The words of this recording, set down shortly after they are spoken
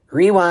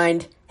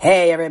Rewind.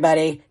 Hey,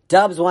 everybody.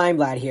 Dubs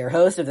Weinblatt here,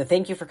 host of the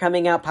Thank You for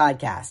Coming Out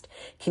podcast.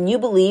 Can you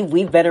believe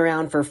we've been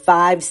around for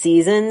 5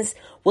 seasons?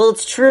 Well,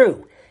 it's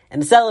true.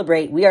 And to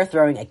celebrate, we are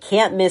throwing a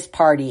can't-miss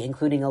party,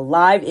 including a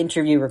live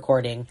interview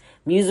recording,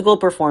 musical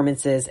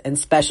performances, and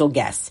special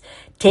guests,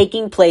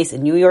 taking place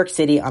in New York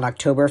City on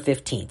October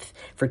 15th.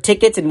 For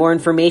tickets and more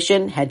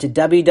information, head to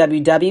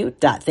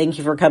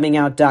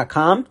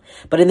www.thankyouforcomingout.com.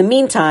 But in the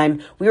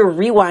meantime, we are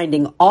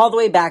rewinding all the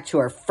way back to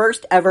our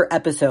first ever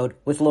episode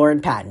with Lauren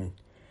Patten.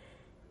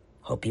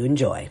 Hope you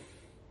enjoy.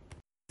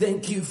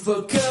 Thank you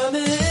for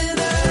coming out.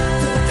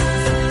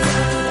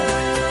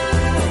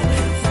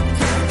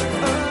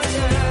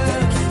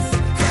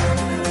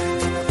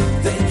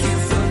 Thank you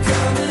for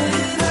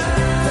coming out.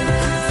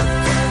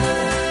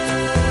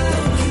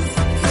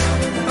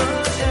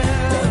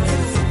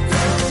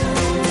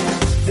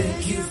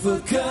 Thank you for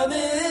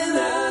coming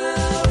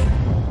out.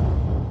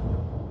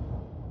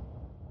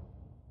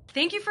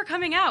 Thank you for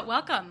coming out.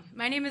 Welcome.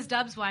 My name is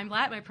Dubs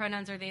Weinblatt. My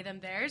pronouns are they, them,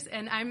 theirs,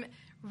 and I'm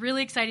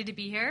really excited to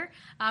be here.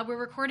 We're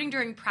recording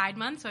during Pride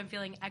Month, so I'm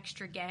feeling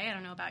extra gay. I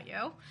don't know about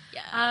you.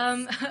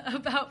 Yes.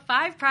 About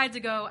 5 Prides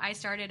ago, I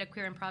started a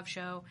queer improv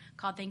show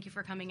called Thank You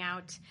for Coming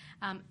Out,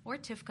 or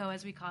TIFCO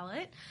as we call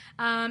it.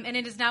 And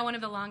it is now one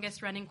of the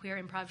longest running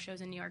queer improv shows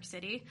in New York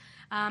City.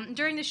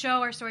 During the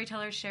show, our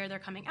storytellers share their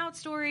coming out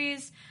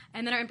stories,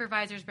 and then our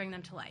improvisers bring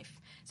them to life.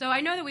 So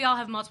I know that we all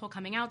have multiple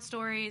coming out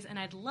stories, and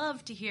I'd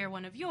love to hear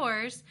one of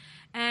yours.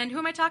 And who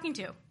am I talking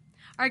to?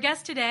 Our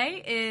guest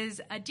today is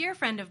a dear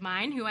friend of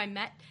mine who I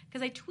met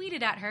because I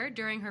tweeted at her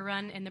during her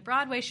run in the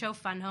Broadway show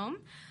Fun Home,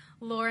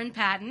 Lauren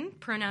Patten,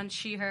 pronouns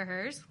she, her,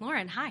 hers.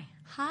 Lauren, hi.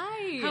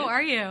 Hi. How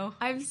are you?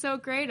 I'm so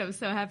great. I'm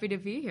so happy to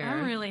be here.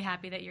 I'm really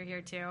happy that you're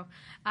here too.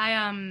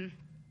 I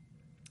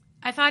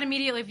thought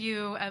immediately of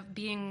you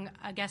being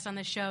a guest on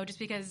the show just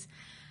because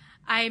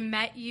I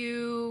met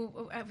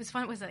you. It was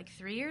fun. Was it like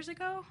 3 years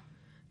ago?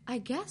 I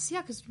guess, yeah,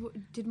 because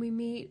did we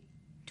meet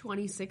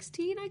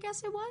 2016, I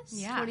guess it was?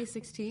 Yeah.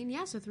 2016,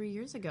 yeah, so 3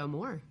 years ago,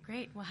 more.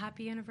 Great. Well,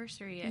 happy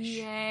anniversary-ish.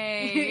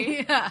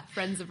 Yay. Yeah.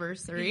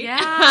 Friends-iversary.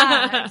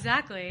 Yeah,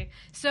 exactly.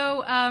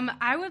 So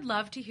I would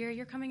love to hear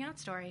your coming out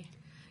story.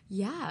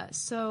 Yeah,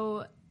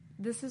 so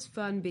this is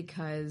fun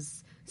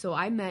because, so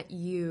I met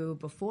you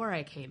before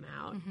I came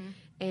out,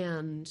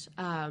 and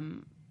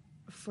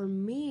for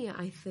me,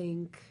 I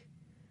think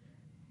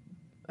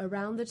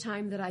around the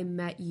time that I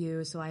met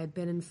you, so I had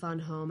been in Fun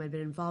Home, I'd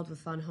been involved with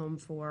Fun Home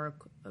for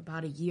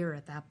about a year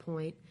at that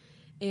point,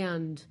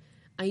 and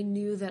I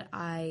knew that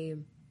I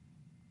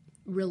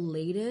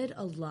related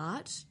a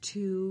lot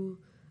to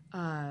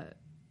the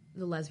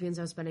lesbians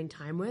I was spending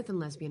time with and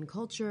lesbian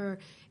culture,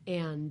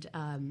 and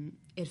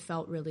it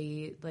felt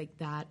really like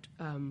that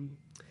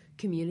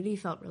community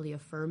felt really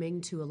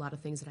affirming to a lot of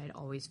things that I'd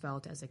always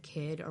felt as a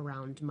kid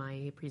around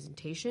my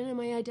presentation and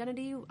my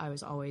identity. I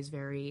was always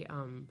very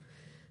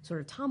sort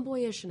of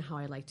tomboyish in how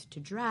I liked to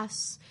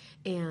dress,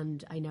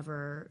 and I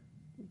never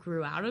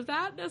grew out of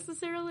that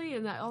necessarily,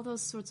 and that all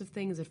those sorts of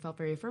things, it felt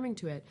very affirming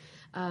to it.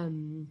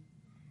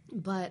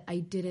 But I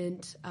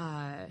didn't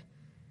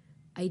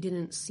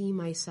see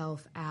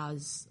myself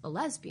as a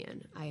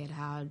lesbian. I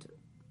had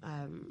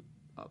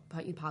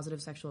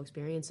positive sexual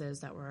experiences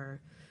that were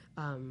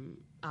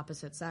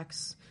opposite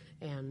sex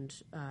and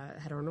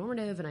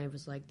heteronormative, and I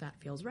was like, that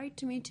feels right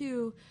to me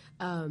too.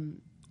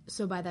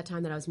 So by that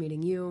time that I was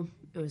meeting you,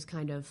 it was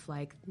kind of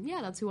like,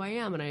 yeah, that's who I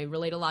am, and I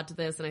relate a lot to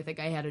this, and I think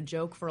I had a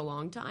joke for a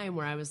long time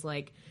where I was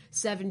like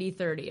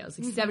 70-30. I was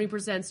like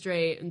 70%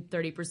 straight and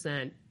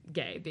 30%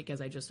 gay, because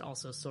I just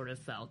also sort of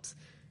felt,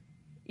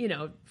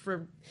 I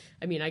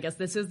guess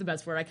this is the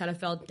best word, I kind of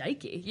felt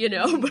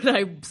dykey, but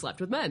I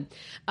slept with men.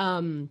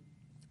 Then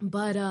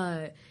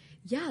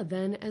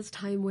as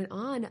time went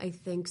on, I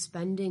think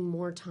spending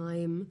more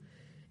time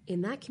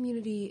in that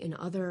community, in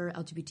other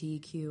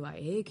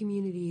LGBTQIA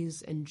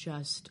communities, and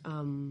just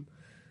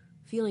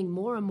feeling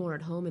more and more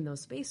at home in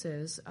those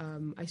spaces,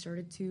 I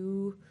started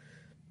to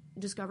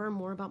discover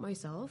more about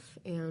myself,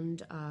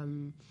 and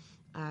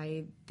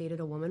I dated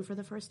a woman for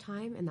the first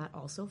time, and that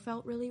also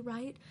felt really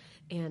right,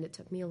 and it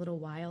took me a little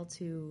while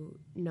to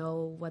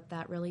know what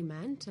that really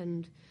meant,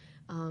 and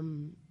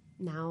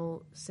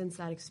now, since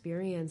that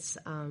experience,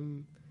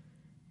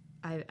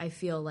 I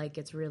feel like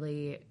it's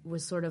really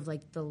was sort of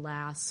like the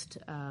last.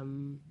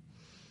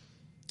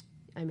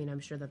 I'm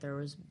sure that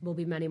will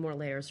be many more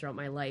layers throughout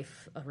my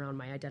life around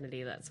my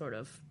identity that sort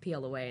of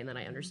peel away, and then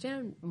I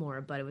understand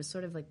more. But it was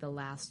sort of like the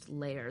last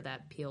layer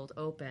that peeled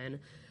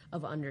open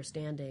of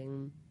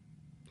understanding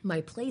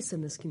my place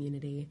in this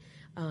community.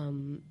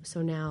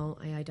 So now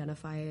I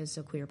identify as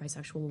a queer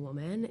bisexual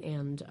woman,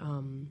 and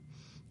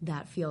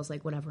that feels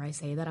like whenever I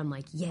say that, I'm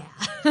like, yeah,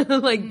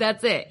 like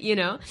that's it,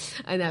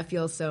 and that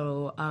feels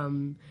so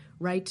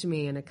right to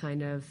me, and it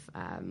kind of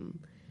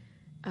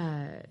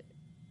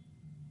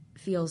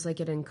feels like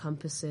it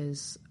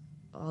encompasses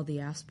all the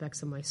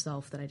aspects of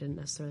myself that I didn't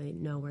necessarily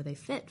know where they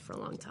fit for a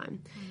long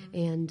time.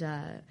 And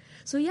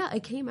so, yeah, I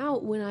came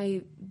out when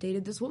I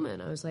dated this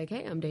woman. I was like,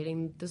 hey, I'm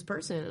dating this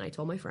person. And I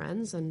told my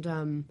friends.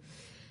 And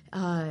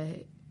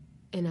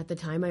And at the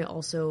time, I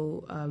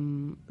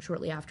also,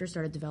 shortly after,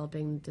 started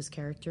developing this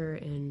character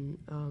in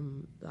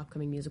the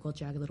upcoming musical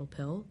Jagged Little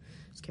Pill.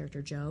 This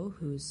character, Joe,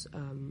 who's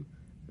a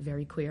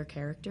very queer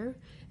character.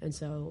 And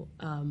so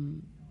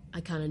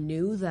I kind of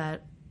knew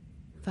that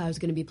if I was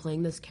going to be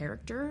playing this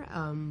character,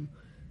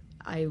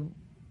 I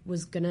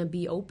was going to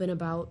be open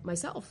about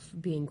myself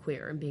being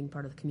queer and being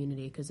part of the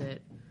community, because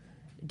it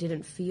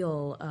didn't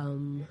feel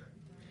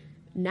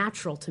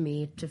natural to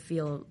me to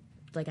feel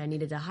like I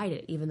needed to hide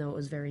it, even though it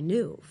was very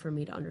new for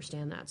me to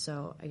understand that.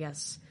 So I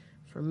guess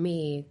for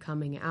me,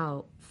 coming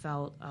out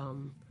felt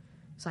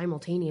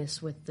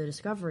simultaneous with the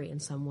discovery in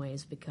some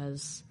ways,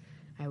 because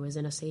I was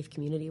in a safe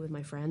community with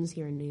my friends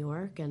here in New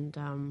York.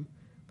 And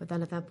but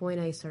then at that point,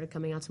 I started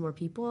coming out to more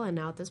people. And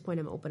now at this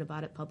point, I'm open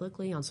about it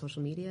publicly on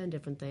social media and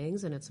different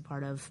things. And it's a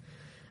part of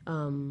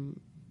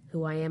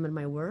who I am in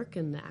my work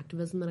and the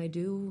activism that I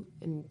do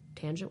in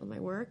tangent with my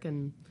work.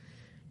 And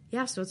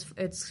yeah, so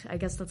it's I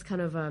guess that's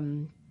kind of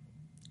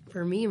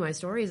for me, my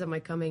stories of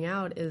my coming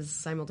out is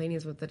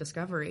simultaneous with the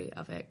discovery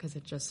of it, because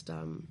it just,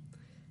 I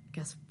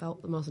guess,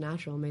 felt the most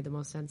natural and made the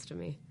most sense to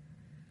me.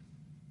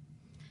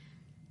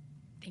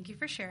 Thank you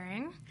for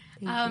sharing.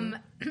 Thank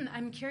you.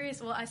 I'm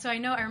curious. Well, so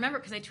I remember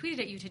because I tweeted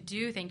at you to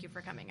do Thank You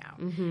for Coming Out.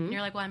 Mm-hmm. And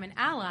you're like, well, I'm an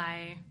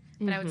ally,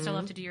 but I would still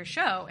love to do your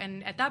show.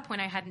 And at that point,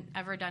 I hadn't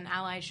ever done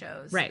ally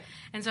shows. Right.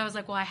 And so I was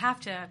like, well, I have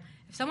to,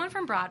 if someone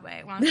from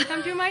Broadway wants to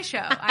come do my show,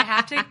 I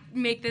have to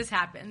make this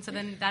happen. So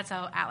then that's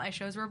how ally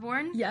shows were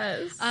born.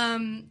 Yes.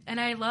 And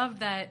I love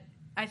that.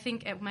 I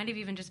think it might have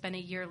even just been a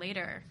year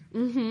later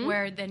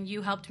where then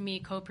you helped me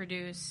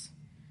co-produce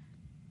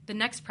the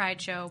next Pride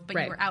show, but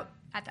Right. you were out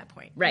at that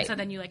point. Right. And so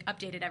then you like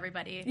updated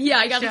everybody. Yeah,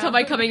 I got to Show. tell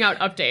my coming out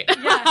update.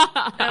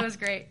 Yeah, that was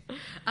great.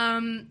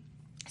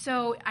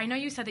 So I know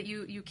you said that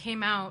you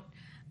came out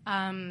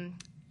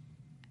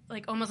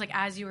like almost like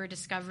as you were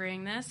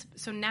discovering this.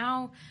 So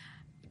now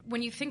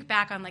when you think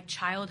back on like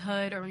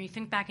childhood or when you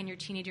think back in your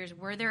teenage years,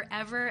 were there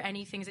ever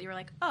any things that you were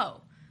like,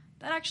 oh,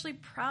 that actually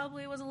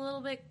probably was a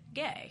little bit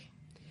gay?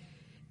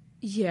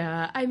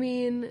 Yeah, I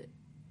mean,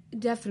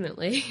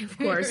 definitely, of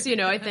course.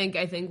 I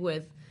think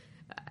with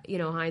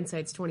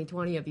hindsight's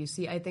 20/20 of you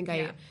see. I think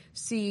I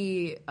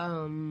see.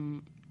 I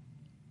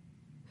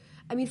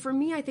mean, for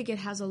me, I think it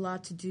has a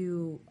lot to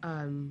do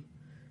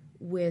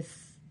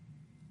with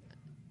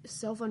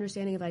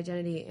self-understanding of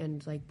identity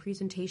and like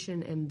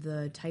presentation and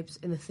the types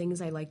and the things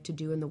I like to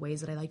do and the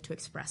ways that I like to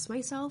express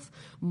myself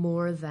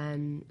more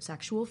than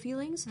sexual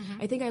feelings.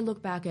 I think I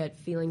look back at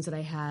feelings that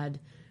I had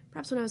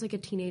perhaps when I was like a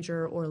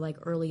teenager or like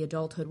early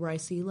adulthood, where I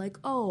see like,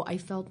 oh, I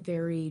felt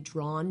very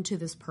drawn to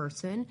this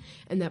person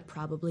and that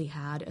probably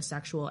had a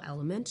sexual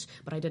element,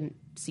 but I didn't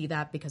see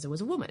that because it was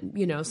a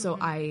woman, so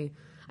I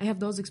have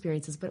those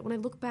experiences. But when I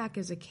look back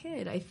as a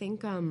kid, I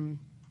think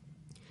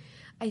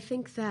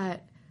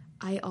that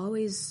I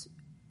always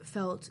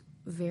felt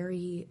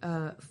very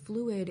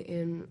fluid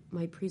in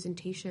my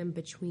presentation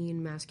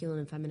between masculine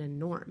and feminine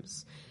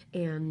norms.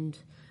 And,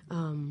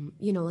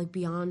 like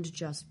beyond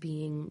just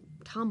being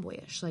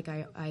tomboyish, like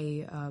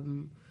I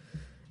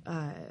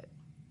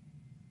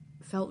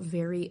felt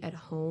very at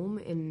home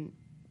in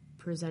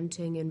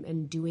presenting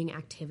and doing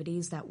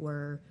activities that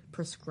were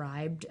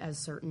prescribed as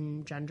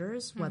certain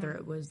genders, whether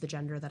it was the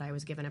gender that I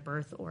was given at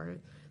birth or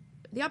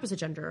the opposite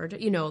gender,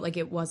 or, like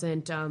it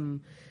wasn't,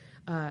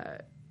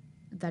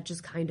 that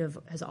just kind of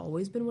has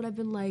always been what I've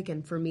been like.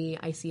 And for me,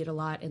 I see it a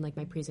lot in like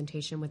my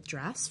presentation with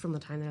dress from the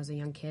time that I was a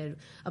young kid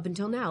up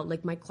until now.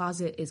 Like my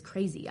closet is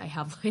crazy. I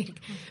have like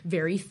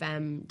very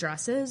femme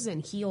dresses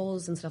and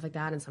heels and stuff like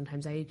that. And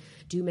sometimes I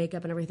do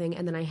makeup and everything.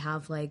 And then I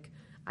have like,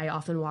 I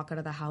often walk out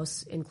of the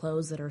house in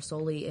clothes that are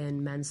solely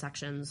in men's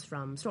sections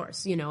from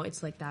stores.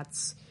 It's like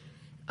that's,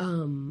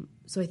 so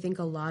I think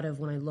a lot of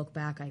when I look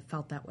back, I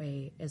felt that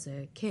way as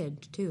a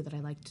kid too, that I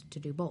liked to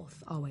do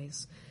both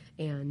always.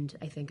 And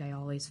I think I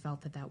always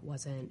felt that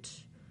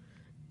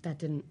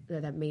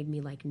that made me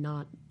like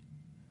not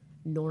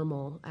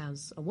normal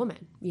as a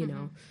woman,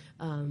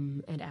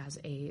 and as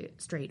a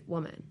straight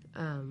woman,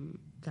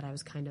 that I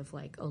was kind of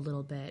like a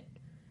little bit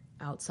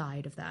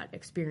outside of that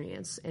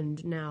experience.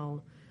 And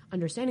now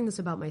understanding this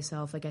about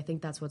myself, like I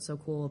think that's what's so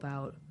cool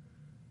about,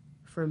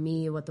 for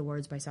me, what the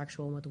words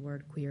bisexual and what the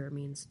word queer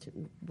means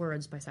to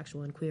words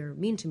bisexual and queer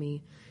mean to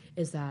me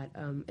is that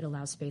it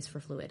allows space for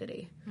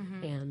fluidity.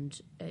 And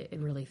it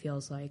really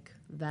feels like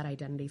that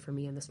identity for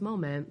me in this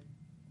moment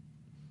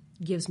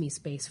gives me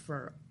space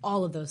for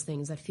all of those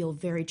things that feel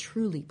very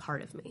truly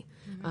part of me.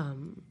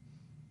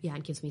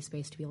 It gives me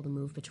space to be able to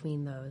move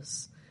between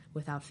those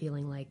without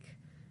feeling like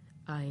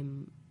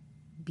I'm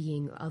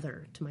being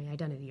other to my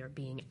identity or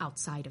being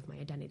outside of my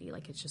identity.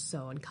 Like it's just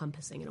so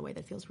encompassing in a way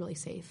that feels really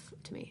safe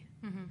to me.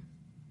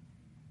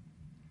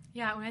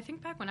 Yeah, when I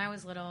think back when I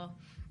was little,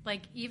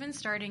 like even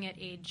starting at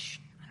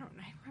age, I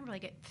remember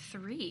like at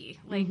 3,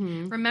 like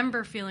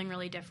remember feeling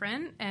really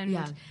different. And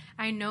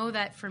I know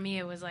that for me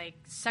it was like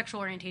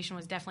sexual orientation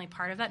was definitely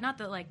part of that. Not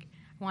that like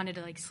wanted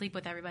to like sleep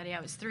with everybody. I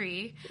was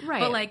 3.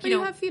 Right. But like,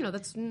 you have,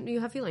 you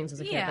have feelings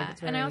as a kid. yeah. Like,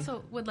 it's very... And I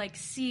also would like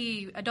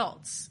see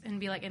adults and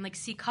be like, and like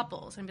see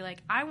couples and be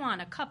like, I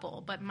want a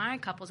couple, but my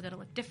couple's going to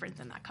look different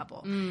than that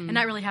couple. And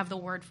not really have the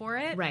word for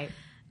it. Right.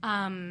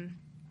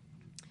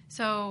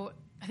 So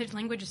I think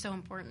language is so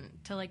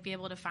important to like be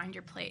able to find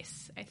your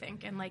place, I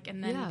think. And like,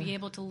 and then be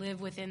able to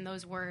live within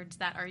those words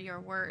that are your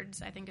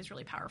words, I think is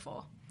really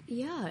powerful.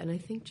 Yeah. And I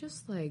think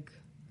just like,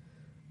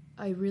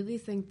 I really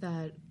think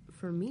that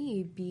for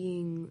me,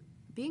 being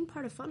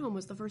part of Fun Home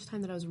was the first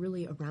time that I was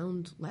really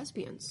around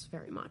lesbians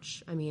very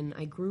much. I mean,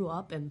 I grew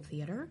up in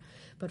theater,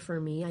 but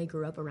for me, I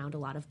grew up around a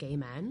lot of gay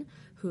men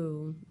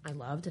who I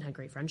loved and had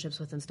great friendships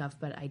with and stuff,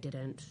 but I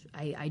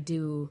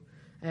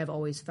have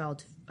always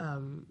felt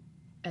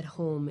at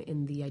home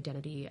in the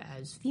identity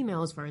as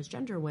female as far as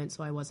gender went,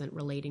 so I wasn't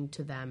relating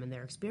to them and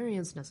their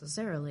experience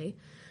necessarily.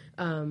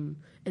 And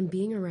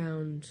being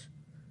around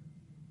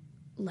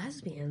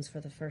lesbians for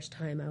the first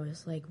time, I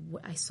was like,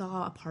 I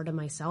saw a part of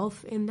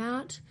myself in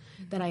that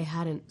I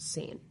hadn't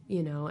seen,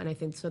 and I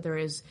think so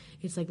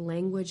it's like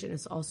language, and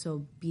it's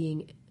also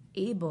being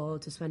able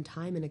to spend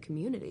time in a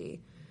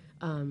community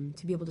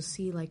to be able to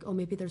see like, oh,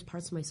 maybe there's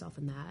parts of myself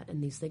in that,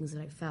 and these things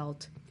that I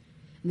felt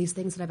and these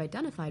things that I've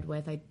identified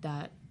with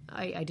that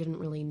I didn't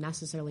really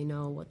necessarily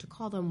know what to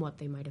call them, what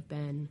they might have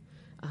been.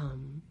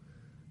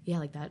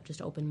 Like that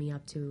just opened me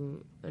up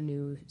to a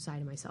new side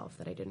of myself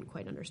that I didn't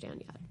quite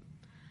understand yet.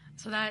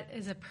 So that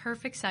is a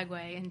perfect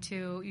segue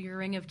into your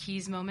Ring of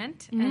Keys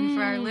moment. And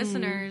for our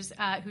listeners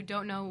who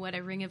don't know what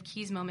a Ring of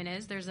Keys moment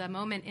is, there's a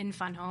moment in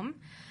Fun Home.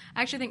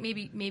 I actually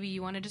think maybe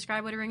you want to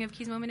describe what a Ring of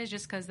Keys moment is,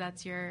 just because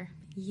that's your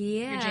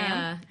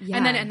jam. Yeah.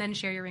 And then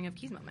share your Ring of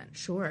Keys moment.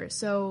 Sure.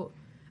 So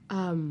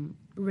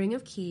Ring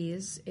of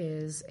Keys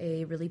is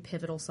a really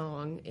pivotal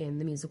song in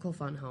the musical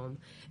Fun Home.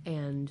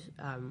 And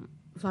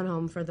Fun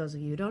Home, for those of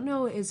you who don't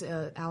know, is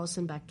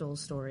Alison Bechdel's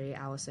story.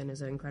 Alison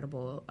is an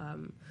incredible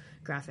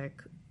graphic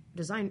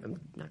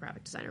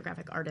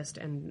artist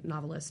and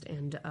novelist,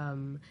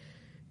 and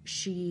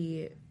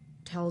she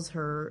tells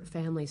her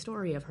family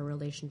story of her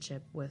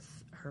relationship with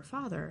her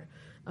father,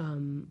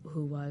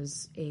 who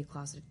was a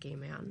closeted gay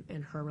man,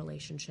 and her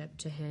relationship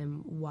to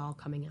him while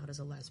coming out as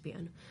a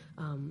lesbian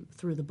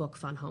through the book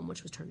Fun Home,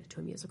 which was turned into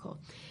a musical.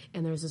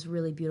 And there's this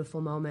really beautiful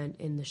moment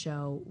in the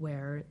show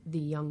where the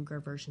younger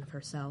version of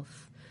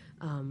herself,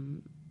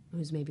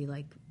 who's maybe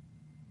like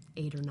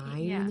 8 or 9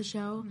 in the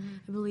show,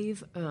 I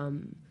believe,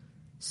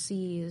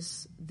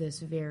 sees this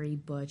very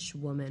butch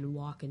woman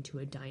walk into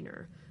a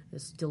diner,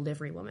 this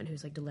delivery woman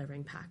who's like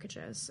delivering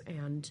packages,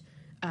 and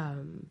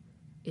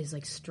is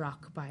like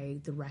struck by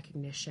the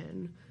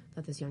recognition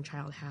that this young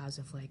child has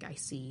of like, I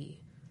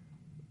see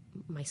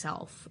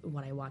myself,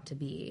 what I want to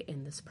be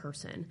in this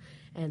person.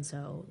 And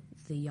so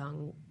the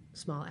young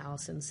small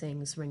Allison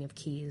sings Ring of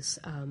Keys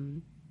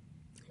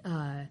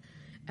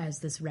as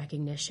this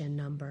recognition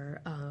number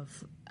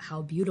of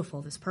how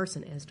beautiful this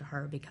person is to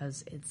her,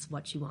 because it's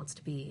what she wants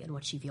to be and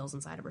what she feels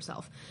inside of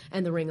herself.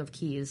 And the Ring of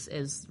Keys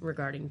is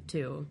regarding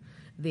to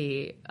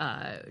the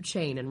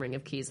chain and ring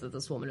of keys that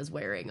this woman is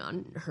wearing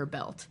on her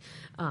belt.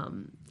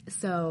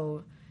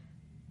 So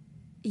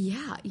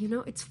yeah,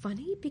 it's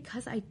funny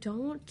because I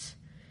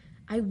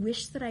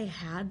wish that I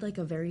had like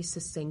a very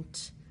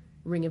succinct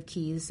Ring of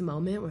Keys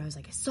moment where I was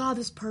like, I saw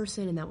this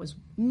person and that was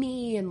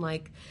me, and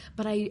like,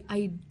 but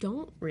I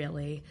don't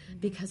really,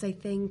 because I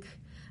think,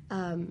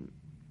 I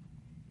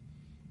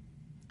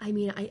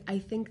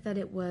think that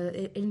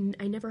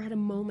I never had a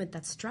moment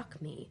that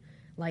struck me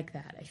like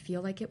that. I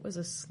feel like it was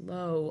a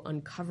slow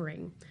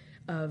uncovering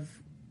of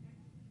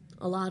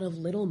a lot of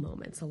little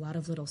moments, a lot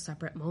of little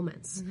separate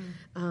moments.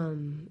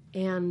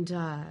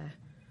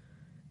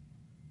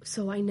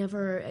 So I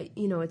never,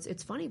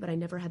 it's funny, but I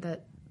never had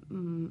that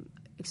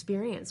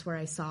experience where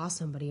I saw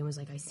somebody and was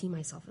like, I see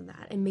myself in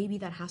that. And maybe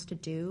that has to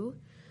do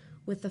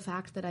with the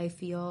fact that I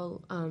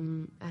feel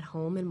at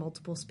home in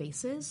multiple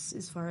spaces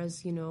as far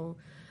as,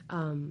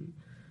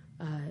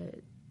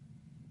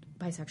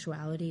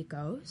 bisexuality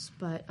goes.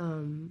 But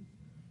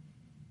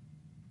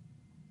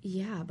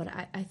but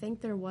I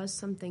think there was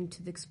something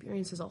to the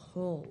experience as a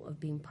whole of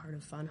being part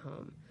of Fun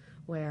Home,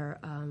 where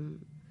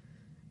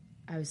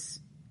I was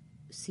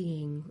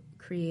seeing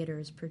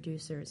creators,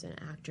 producers, and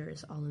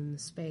actors all in the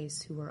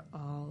space who were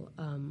all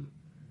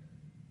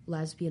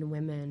lesbian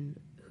women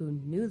who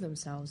knew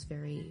themselves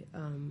very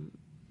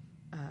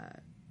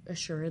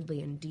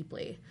assuredly and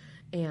deeply.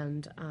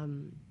 And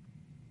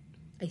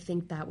I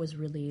think that was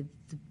really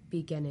the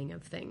beginning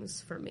of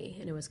things for me.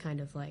 And it was kind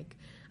of like,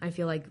 I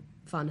feel like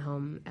Fun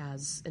Home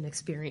as an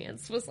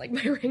experience was like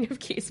my Ring of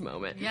Keys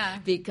moment. Yeah.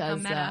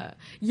 Because,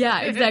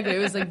 yeah, exactly. It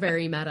was like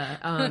very meta,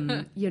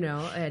 and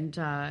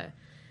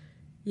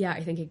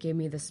I think it gave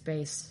me the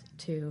space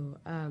to,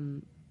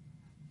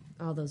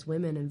 all those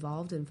women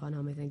involved in Fun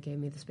Home, I think gave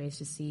me the space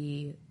to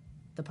see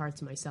the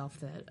parts of myself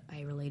that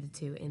I related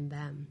to in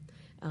them.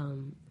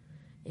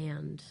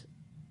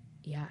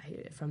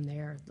 From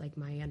there, like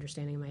my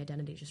understanding of my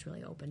identity just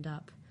really opened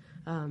up.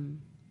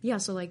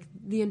 So like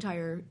the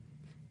entire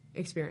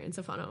experience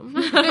of Funham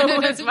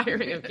was my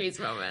Ring of Keys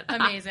moment.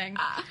 Amazing.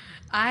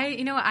 I've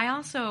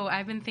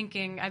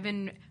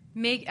been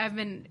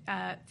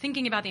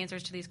thinking about the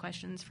answers to these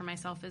questions for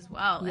myself as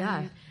well.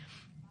 Yeah.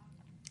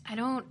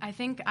 And I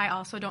think I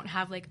also don't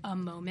have like a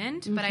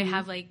moment, but I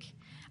have like,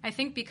 I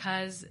think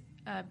because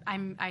I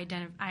am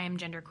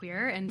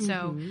genderqueer, and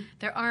so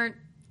there aren't,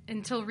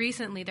 until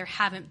recently, there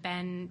haven't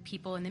been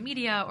people in the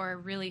media or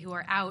really who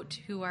are out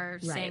who are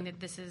saying that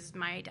this is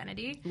my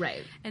identity.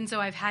 Right. And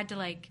so I've had to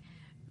like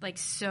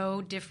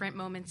sew different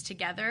moments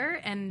together.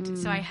 And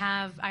so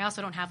I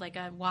also don't have like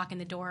a walk in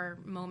the door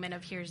moment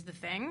of here's the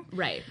thing.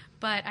 Right.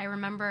 But I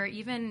remember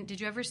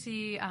did you ever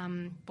see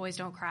Boys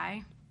Don't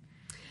Cry?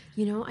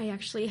 I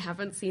actually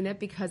haven't seen it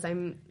because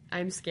I'm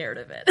scared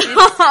of it.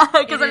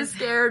 Because I'm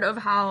scared of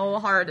how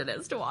hard it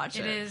is to watch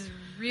it. It is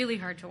really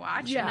hard to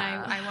watch.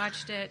 Yeah. And I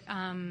watched it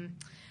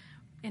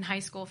in high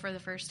school for the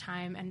first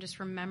time, and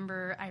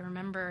I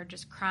remember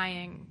just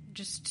crying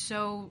just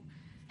so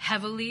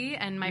heavily,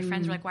 and my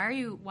friends were like,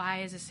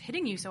 why is this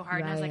hitting you so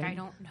hard? Right. And I was like, I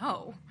don't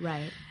know.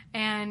 Right.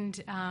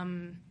 And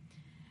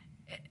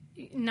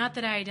not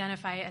that I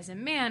identify as a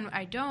man,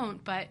 I don't,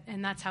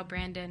 and that's how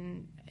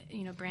Brandon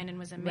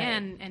was a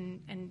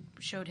man and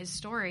showed his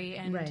story,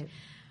 and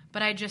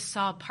but I just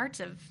saw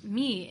parts of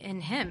me in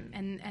him,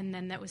 and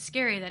then that was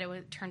scary that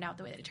it turned out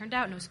the way that it turned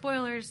out. No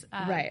spoilers,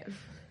 but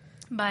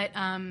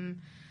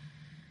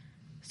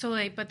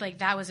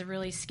that was a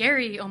really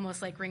scary,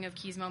 almost like Ring of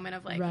Keys moment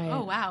of like,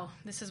 oh wow,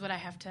 this is what I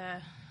have to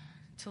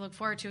look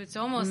forward to. It's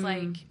almost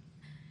like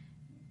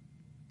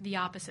the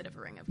opposite of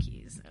a Ring of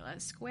Keys, a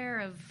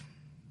square of.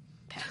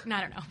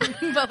 I don't know,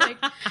 but like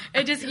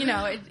it just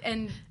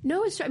and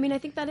no, it's true. I mean, I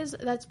think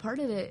that's part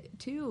of it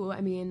too.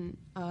 I mean,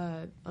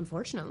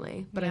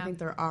 unfortunately, but I think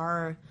there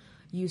are.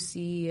 You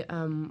see,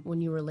 when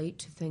you relate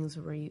to things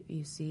where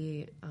you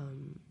see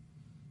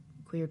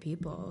queer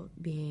people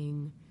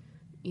being,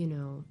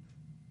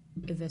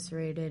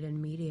 eviscerated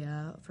in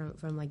media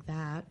from like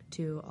that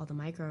to all the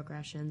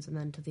microaggressions, and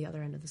then to the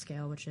other end of the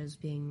scale, which is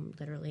being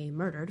literally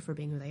murdered for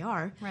being who they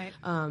are. Right.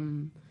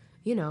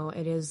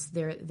 It is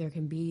there. There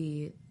can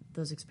be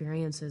those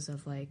experiences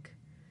of like,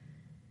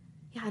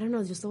 I don't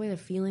know, just the way the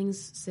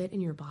feelings sit in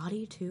your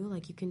body too.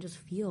 Like you can just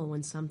feel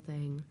when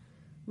something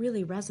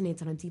really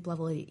resonates on a deep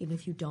level, even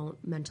if you don't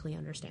mentally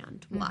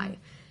understand why.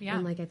 Yeah.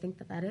 And like I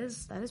think that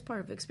is part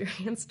of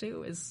experience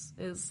too.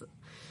 Is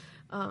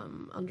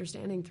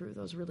understanding through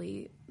those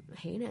really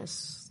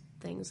heinous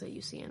things that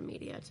you see in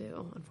media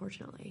too.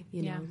 Unfortunately,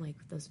 like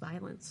this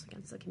violence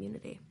against the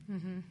community.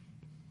 Mm-hmm.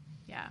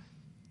 Yeah.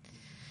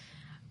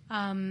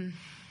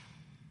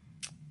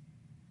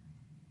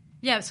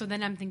 Yeah, so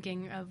then I'm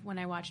thinking of when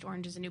I watched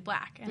Orange is the New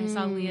Black, and I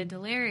saw Leah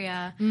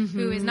Delaria,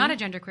 who is not a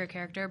genderqueer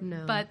character,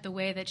 but the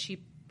way that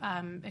she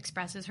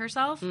expresses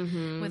herself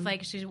with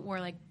like, she wore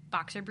like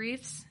boxer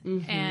briefs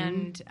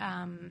and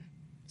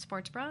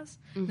sports bras.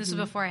 This was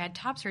before I had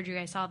top surgery.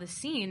 I saw this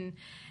scene,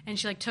 and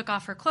she like took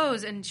off her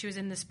clothes, and she was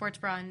in the sports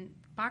bra and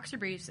boxer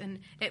briefs, and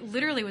it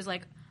literally was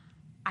like,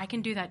 I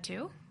can do that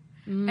too.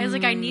 I was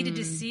like, I needed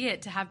to see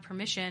it to have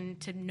permission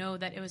to know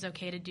that it was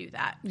okay to do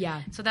that.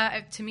 Yeah. So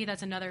that, to me,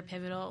 that's another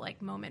pivotal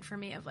like moment for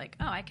me of like,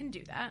 oh, I can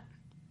do that.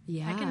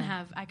 Yeah.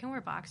 I can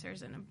wear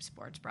boxers and a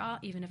sports bra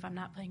even if I'm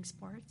not playing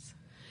sports.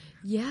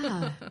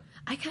 Yeah.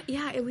 I've had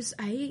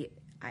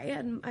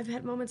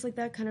moments like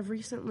that kind of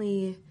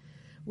recently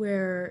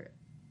where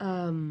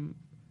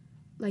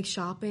like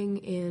shopping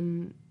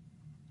in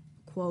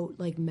quote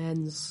like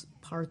men's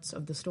parts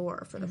of the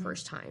store for the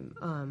first time.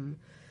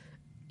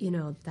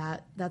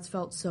 That's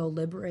felt so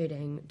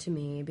liberating to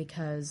me,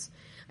 because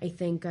I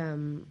think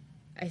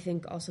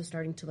also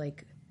starting to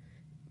like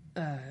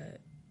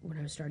when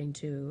I was starting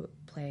to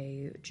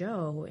play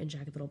Joe in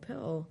Jagged Little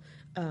Pill,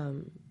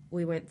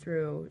 we went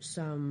through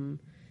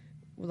some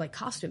like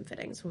costume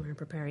fittings when we were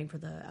preparing for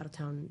the out of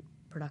town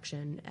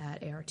production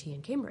at ART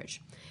in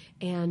Cambridge,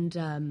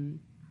 and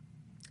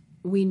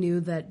we knew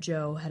that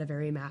Joe had a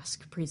very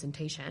mask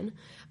presentation,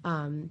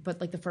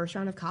 but like the first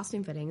round of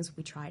costume fittings,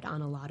 we tried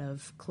on a lot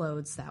of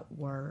clothes that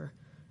were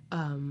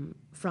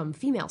from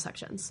female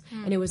sections,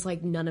 and it was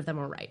like none of them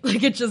were right.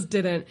 Like it just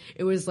didn't.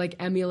 It was like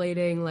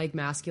emulating like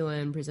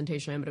masculine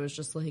presentation, but it was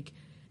just like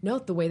no,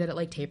 the way that it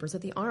like tapers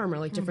at the arm or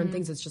like different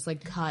things. It's just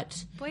like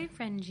cut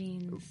boyfriend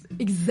jeans.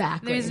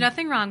 Exactly. There's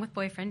nothing wrong with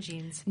boyfriend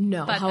jeans.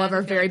 No,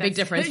 however, very big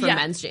difference from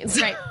men's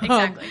jeans. Right.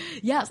 Exactly.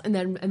 Yes, and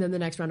then the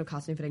next round of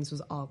costume fittings was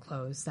all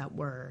clothes that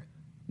were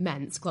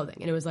men's clothing,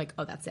 and it was like,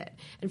 oh, that's it.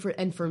 And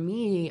for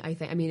me,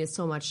 it's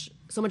so much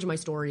of my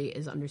story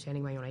is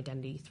understanding my own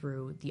identity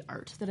through the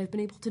art that I've been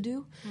able to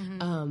do,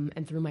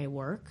 and through my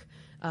work,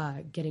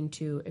 getting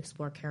to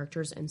explore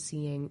characters and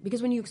seeing,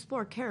 because when you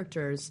explore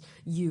characters,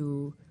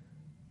 you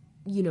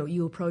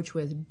approach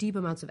with deep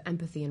amounts of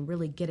empathy and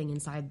really getting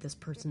inside this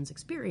person's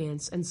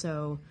experience. And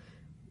so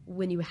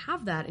when you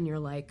have that and you're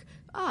like,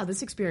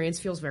 this experience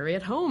feels very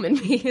at home in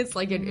me, it's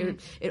like it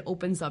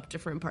opens up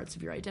different parts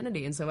of your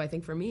identity. And so I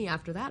think for me,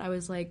 after that, I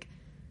was like,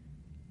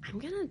 I'm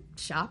gonna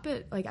shop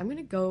at, like, I'm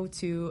gonna go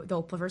to,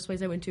 the first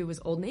place I went to was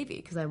Old Navy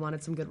because I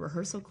wanted some good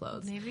rehearsal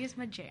clothes. Navy is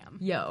my jam.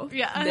 Yo,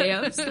 Yeah. they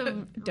have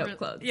some dope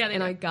clothes. Yeah, they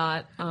do. I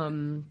got,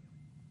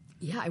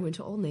 I went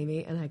to Old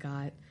Navy and I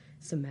got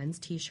some men's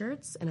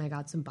t-shirts and I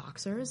got some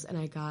boxers and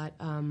I got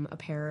a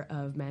pair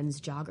of men's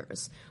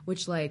joggers,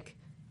 which, like,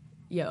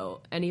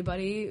 yo,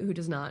 anybody who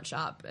does not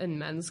shop in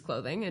men's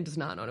clothing and does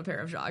not own a pair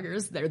of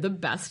joggers, they're the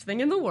best thing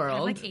in the world.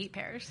 I have like 8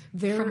 pairs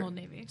They're from Old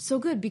Navy. so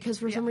good because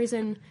for some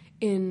reason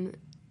in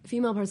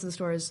female parts of the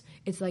stores,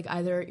 it's like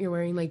either you're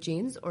wearing like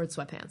jeans or it's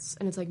sweatpants.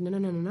 And it's like,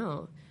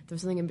 no.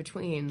 There's something in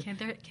between. Can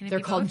it They're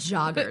be called both?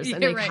 joggers,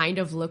 and You're they right. kind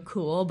of look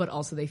cool, but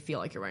also they feel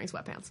like you're wearing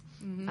sweatpants.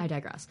 Mm-hmm. I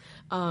digress.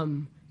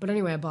 But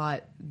anyway, I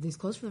bought these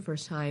clothes for the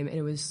first time, and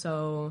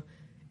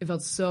it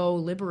felt so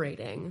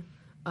liberating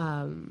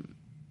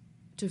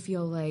to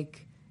feel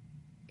like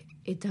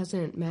it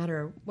doesn't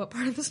matter what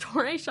part of the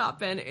store I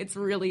shop in. It's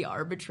really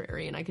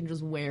arbitrary, and I can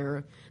just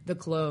wear the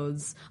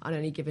clothes on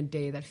any given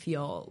day that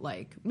feel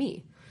like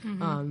me.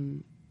 Mm-hmm.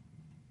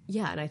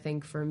 And I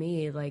think for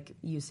me, like,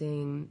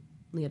 using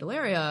Leah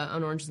Delaria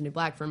on Orange is the New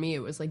Black, for me, it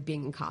was like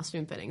being in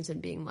costume fittings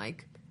and being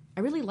like, I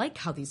really like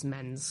how these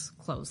men's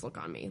clothes look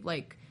on me.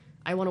 Like,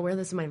 I want to wear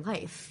this in my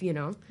life, you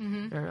know?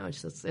 Mm-hmm. I don't know.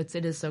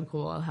 It is so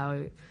cool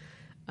how,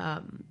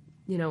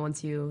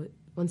 once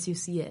you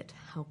see it,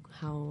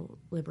 how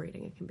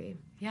liberating it can be.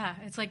 Yeah,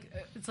 it's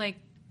like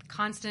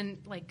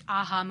constant like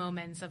aha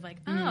moments of like,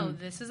 oh,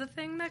 this is a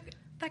thing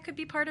that could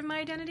be part of my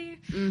identity.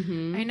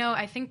 Mm-hmm. I know.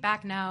 I think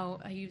back now.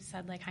 You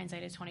said like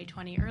hindsight is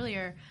 20/20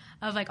 earlier,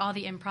 of like all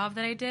the improv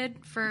that I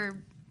did for,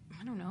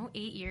 I don't know,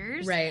 8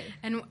 years. Right.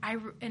 And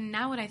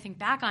now when I think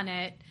back on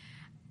it,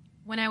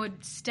 when I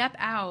would step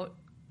out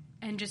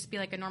and just be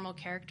like a normal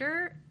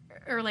character,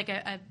 or like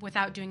a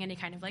without doing any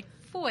kind of like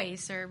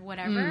voice or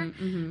whatever,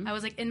 I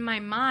was like, in my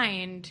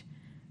mind,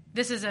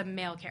 this is a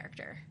male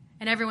character,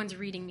 and everyone's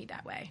reading me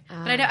that way.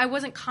 But I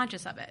wasn't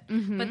conscious of it.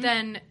 But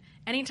then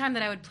anytime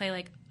that I would play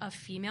like a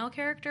female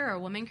character or a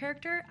woman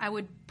character, I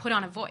would put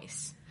on a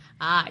voice.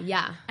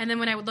 Yeah. And then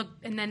when I would look,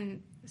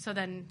 so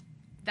then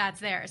that's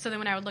there. So then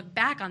when I would look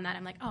back on that,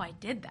 I'm like, oh, I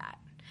did that.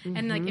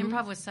 And like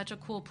improv was such a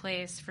cool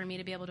place for me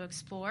to be able to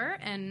explore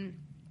and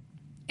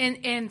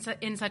in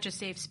such a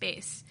safe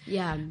space.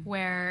 Yeah.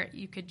 Where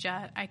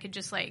I could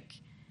just like,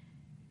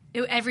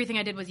 everything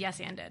I did was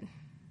yes-anded.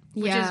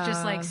 Which is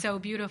just like so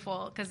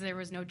beautiful because there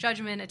was no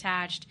judgment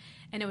attached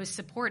and it was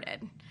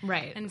supported.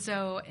 Right. And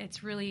so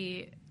it's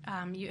really,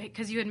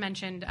 because you had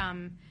mentioned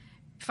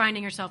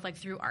finding yourself like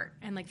through art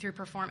and like through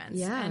performance.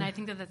 Yeah. And I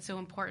think that that's so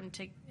important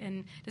and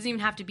it doesn't even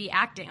have to be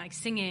acting, like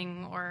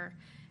singing or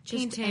just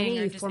painting. Any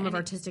or just form of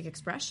artistic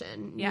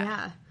expression.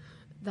 Yeah.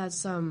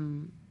 That's,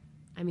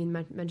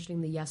 mentioning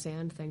the yes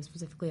and thing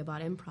specifically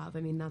about improv.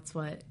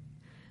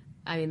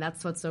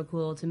 That's what's so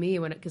cool to me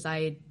because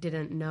I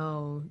didn't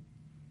know.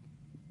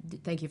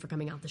 Thank you for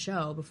coming out the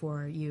show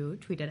before you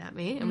tweeted at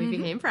me and we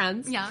became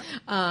friends. Yeah.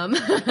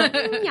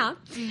 Yeah.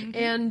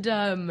 And,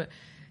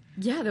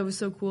 that was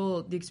so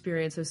cool. The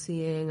experience of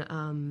seeing,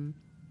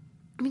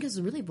 because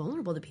it's really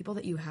vulnerable, the people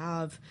that you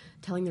have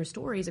telling their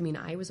stories. I mean,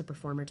 I was a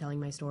performer telling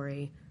my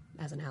story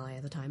as an ally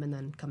at the time and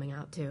then coming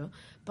out too.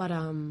 But,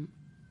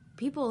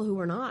 people who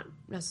were not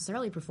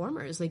necessarily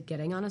performers, like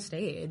getting on a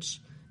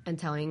stage and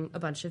telling a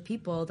bunch of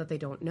people that they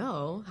don't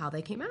know how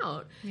they came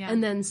out. Yeah.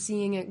 And then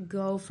seeing it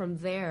go from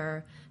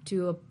there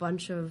to a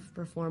bunch of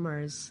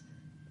performers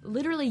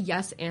literally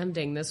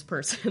yes-anding this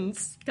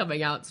person's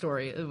coming out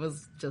story. It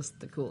was just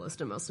the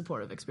coolest and most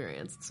supportive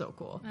experience. It's so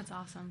cool. That's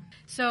awesome.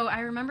 So I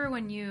remember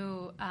when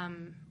you,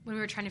 when we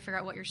were trying to figure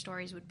out what your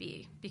stories would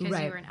be because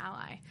you were an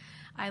ally,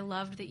 I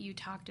loved that you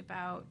talked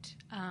about,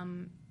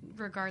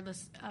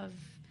 regardless of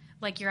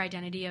like your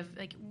identity of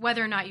like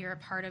whether or not you're a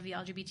part of the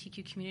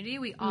LGBTQ community,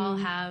 we all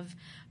have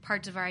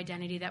parts of our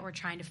identity that we're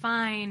trying to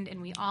find,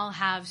 and we all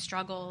have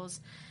struggles,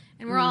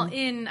 and we're all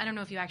in, I don't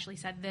know if you actually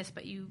said this,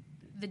 but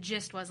the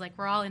gist was like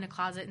we're all in a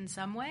closet in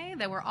some way,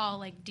 that we're all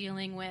like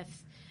dealing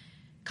with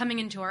coming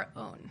into our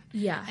own.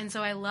 Yeah. And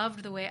so I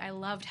loved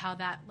how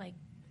that like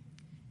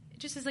it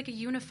just is like a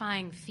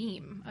unifying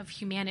theme of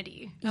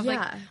humanity. Of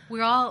like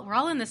we're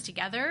all in this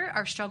together.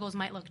 Our struggles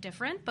might look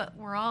different, but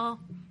we're all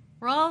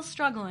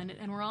struggling,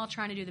 and we're all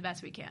trying to do the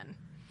best we can.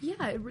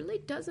 Yeah, it really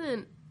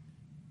doesn't.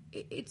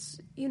 It's,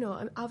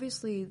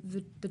 obviously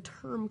the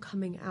term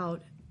coming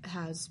out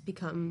has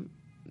become,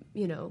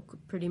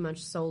 pretty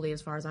much solely,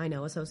 as far as I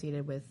know,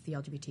 associated with the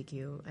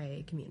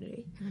LGBTQIA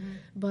community.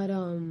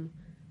 Mm-hmm.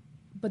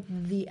 But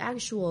the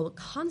actual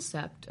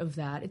concept of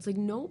that, it's like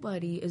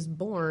nobody is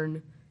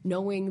born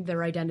knowing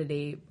their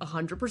identity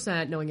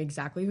 100%, knowing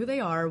exactly who they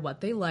are, what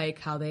they like,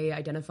 how they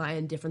identify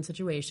in different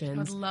situations. I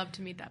would love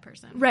to meet that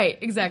person. Right,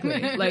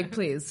 exactly. Like,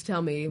 please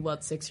tell me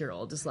what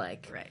 6-year-old is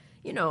like. Right.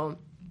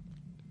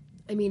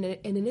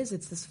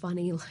 It's this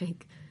funny,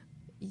 like,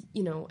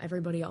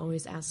 everybody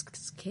always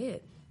asks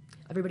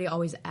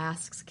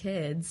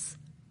kids,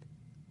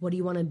 what do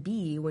you want to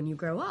be when you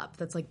grow up?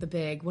 That's like the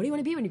big, what do you want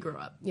to be when you grow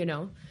up,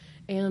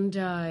 And,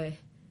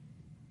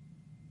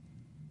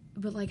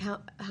 but like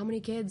how many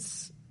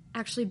kids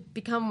actually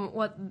become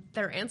what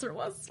their answer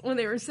was when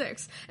they were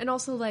 6. And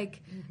also,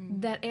 like,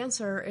 that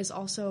answer is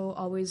also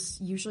always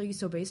usually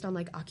so based on,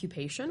 like,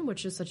 occupation,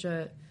 which is such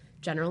a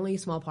generally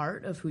small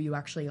part of who you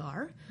actually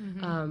are,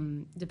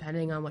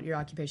 depending on what your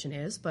occupation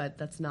is. But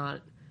that's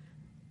not,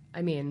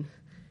 I mean,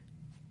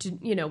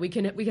 we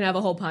can have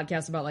a whole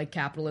podcast about, like,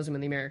 capitalism in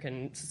the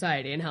American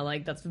society and how,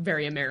 like, that's a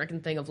very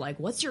American thing of, like,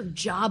 what's your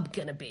job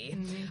gonna be?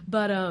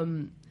 But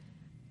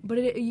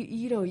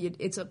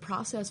it's a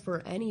process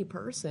for any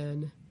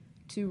person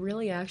to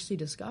really actually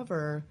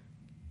discover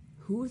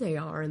who they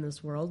are in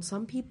this world.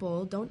 Some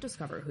people don't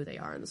discover who they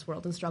are in this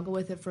world and struggle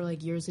with it for,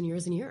 like, years and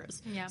years and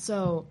years. Yeah.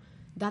 So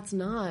that's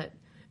not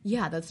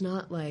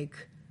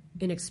like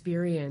an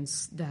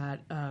experience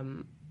that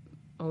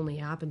only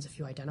happens if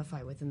you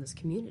identify within this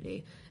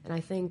community. And I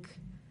think,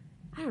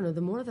 I don't know,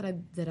 the more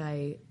that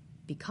I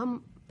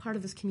become part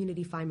of this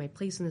community, find my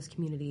place in this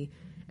community,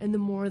 and the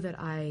more that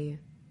I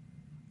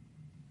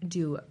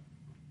do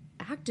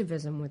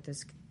activism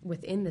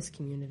within this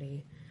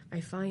community,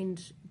 I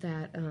find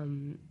that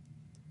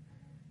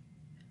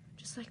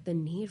just like the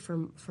need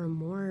for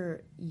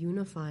more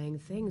unifying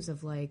things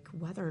of, like,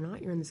 whether or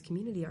not you're in this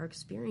community, our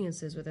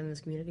experiences within this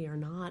community are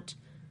not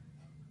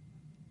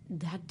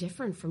that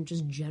different from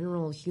just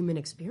general human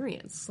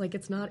experience. Like,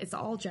 it's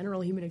all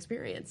general human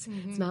experience.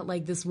 It's not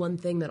like this one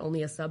thing that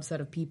only a subset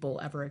of people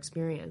ever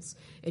experience.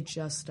 It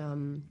just,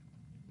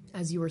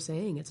 as you were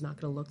saying, it's not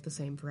going to look the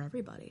same for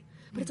everybody.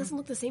 But it doesn't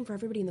look the same for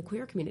everybody in the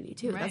queer community,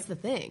 too. Right. That's the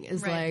thing,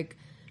 is Right.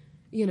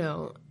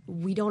 like,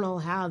 we don't all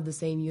have the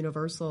same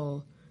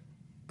universal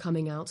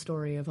coming out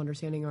story of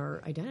understanding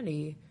our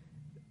identity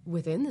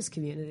within this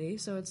community.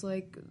 So it's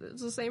like,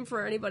 it's the same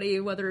for anybody,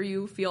 whether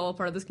you feel a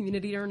part of this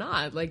community or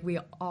not. Like, we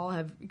all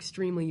have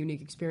extremely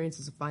unique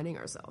experiences of finding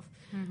ourselves.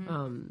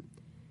 And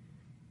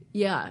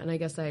I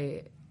guess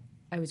I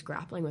was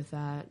grappling with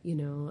that,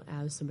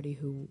 as somebody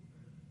who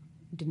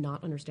did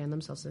not understand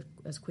themselves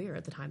as queer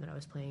at the time that I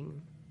was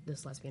playing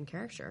this lesbian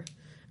character.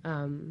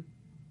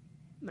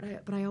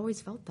 But I always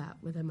felt that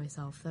within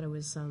myself, that it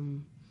was,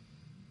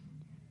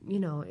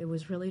 it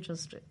was really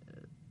just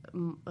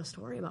a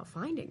story about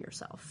finding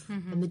yourself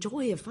and the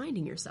joy of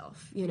finding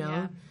yourself,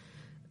 Yeah.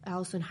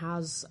 Allison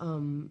has,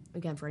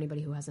 again, for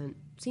anybody who hasn't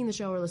seen the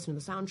show or listened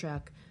to the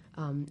soundtrack,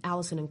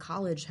 Allison in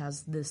college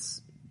has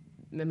this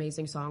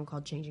amazing song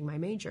called Changing My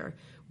Major,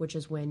 which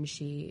is when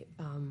she,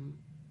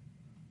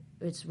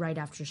 it's right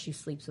after she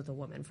sleeps with a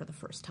woman for the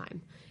first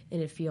time.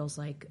 And it feels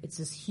like it's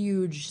this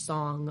huge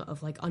song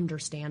of, like,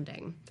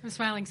 understanding. I'm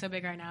smiling so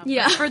big right now.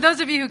 Yeah. For those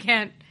of you who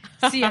can't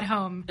see at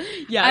home,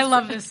 Yes. I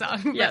love this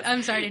song. Yes. But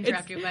I'm sorry to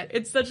interrupt you, but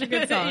it's such a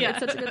good song. Yeah. It's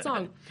such a good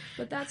song.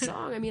 But that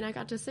song, I mean, I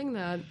got to sing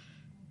that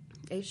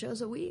 8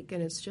 shows a week,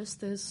 and it's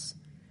just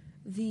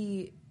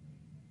the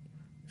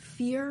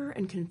fear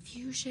and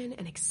confusion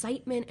and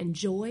excitement and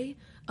joy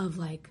of,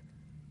 like,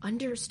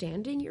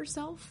 understanding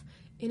yourself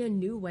in a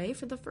new way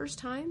for the first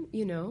time,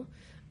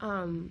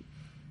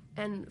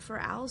 and for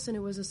Allison,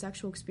 it was a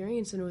sexual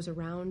experience, and it was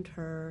around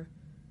her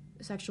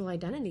sexual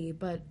identity.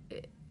 But,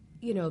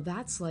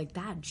 that's, like,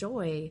 that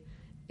joy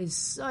is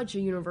such a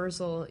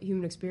universal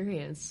human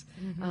experience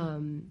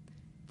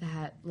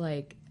that,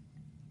 like,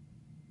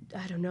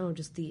 I don't know,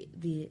 just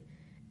the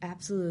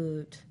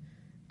absolute,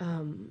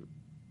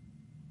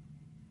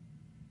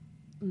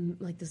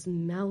 like, this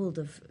meld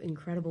of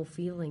incredible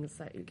feelings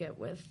that you get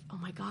with, oh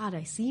my God,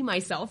 I see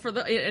myself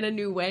in a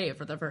new way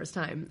for the first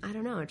time. I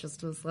don't know. It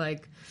just was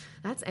like,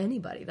 that's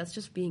anybody. That's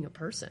just being a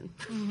person.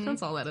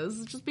 That's all that is.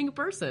 It's just being a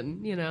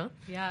person,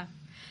 yeah.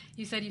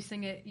 You said you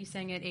sang it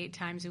 8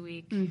 times a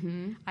week.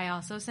 I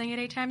also sang it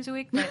 8 times a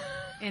week, but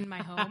in my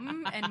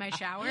home and my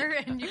shower.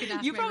 And you can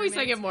ask You my probably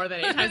sang roommates. it more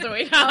than 8 times a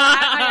week.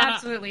 I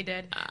absolutely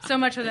did. So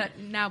much of that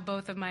now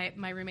both of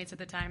my roommates at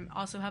the time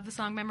also have the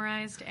song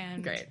memorized.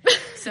 And Great.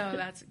 So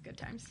that's good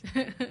times.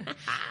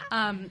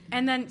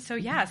 And then, so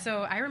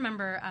I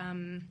remember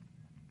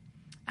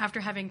after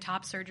having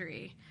top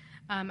surgery,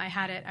 I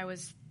had it, I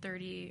was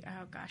 30,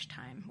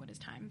 what is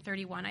time?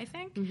 31, I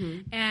think.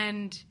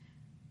 And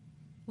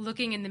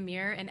looking in the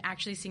mirror and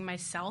actually seeing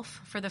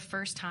myself for the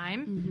first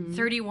time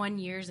 31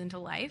 years into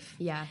life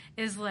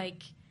is,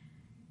 like,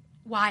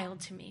 wild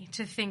to me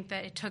to think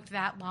that it took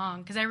that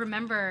long. Because I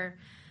remember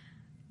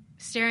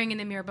staring in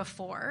the mirror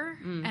before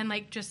and,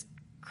 like, just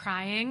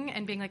crying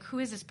and being like, who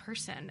is this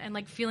person? And,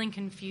 like, feeling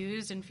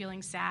confused and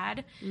feeling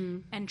sad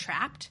and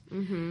trapped.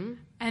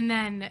 And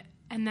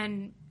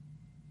then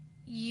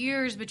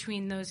years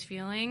between those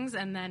feelings,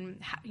 and then,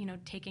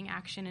 taking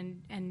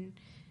action and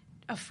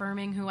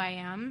affirming who I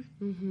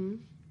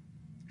am,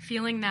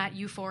 feeling that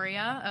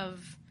euphoria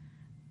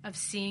of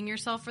seeing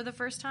yourself for the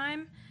first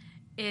time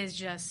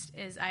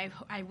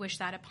I wish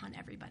that upon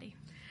everybody.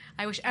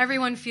 I wish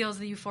everyone feels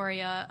the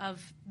euphoria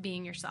of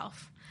being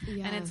yourself.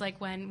 Yeah. And it's like,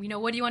 when,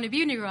 what do you want to be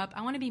when you grow up?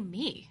 I want to be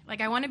me.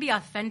 Like, I want to be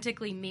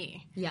authentically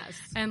me. Yes.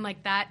 And,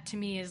 like, that to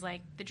me is,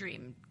 like, the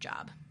dream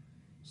job.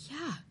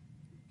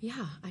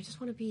 Yeah. I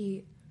just want to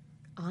be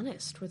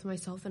honest with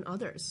myself and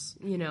others,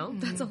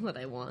 That's all that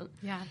I want.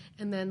 Yeah.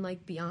 And then,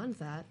 like, beyond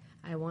that,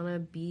 I want to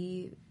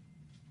be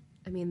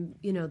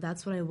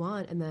that's what I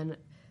want. And then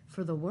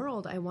for the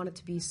world, I want it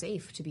to be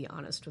safe to be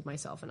honest with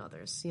myself and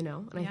others,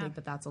 And I think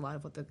that that's a lot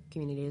of what the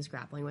community is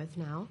grappling with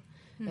now.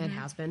 And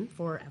has been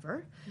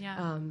forever.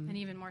 Yeah, and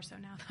even more so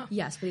now, though.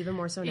 Yes, but even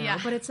more so now. Yeah.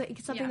 But it's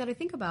something that I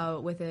think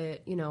about with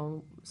it,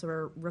 so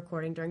we're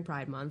recording during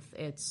Pride Month.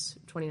 It's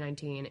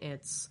 2019.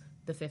 It's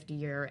the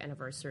 50-year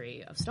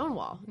anniversary of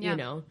Stonewall,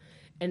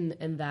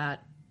 And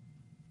that,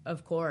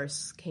 of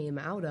course, came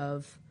out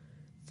of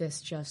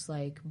this just,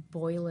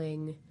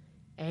 boiling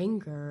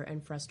anger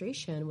and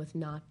frustration with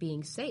not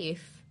being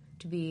safe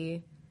to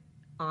be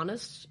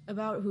honest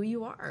about who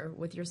you are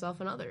with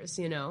yourself and others,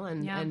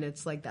 and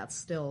it's that's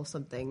still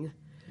something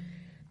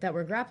that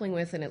we're grappling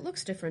with, and it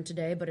looks different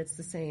today, but it's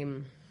the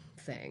same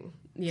thing,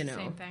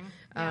 Same thing.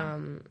 Yeah.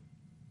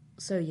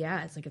 So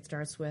it's it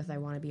starts with, I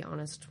want to be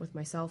honest with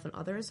myself and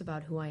others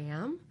about who I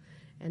am,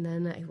 and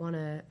then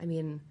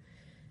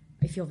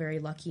I feel very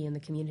lucky in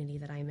the community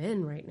that I'm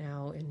in right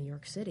now in New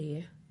York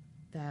City,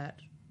 that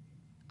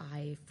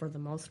I, for the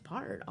most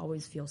part,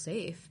 always feel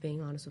safe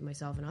being honest with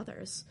myself and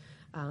others.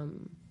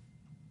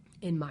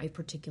 In my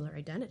particular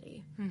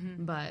identity.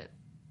 Mm-hmm. But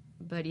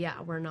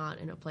yeah, we're not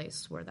in a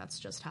place where that's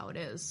just how it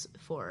is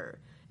for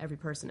every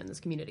person in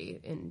this community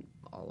in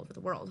all over the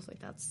world.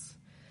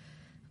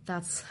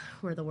 That's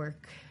where the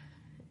work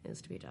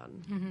is to be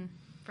done. Mm-hmm.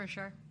 For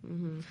sure.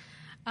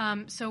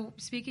 Mm-hmm. So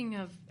speaking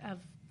of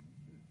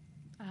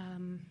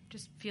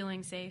just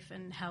feeling safe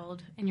and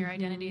held in your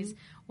identities,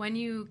 when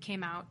you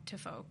came out to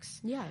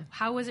folks,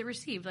 how was it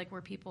received?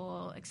 Were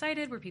people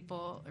excited? Were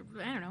people,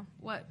 I don't know,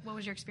 what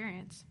was your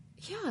experience?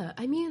 Yeah,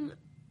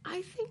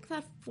 I think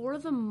that for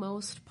the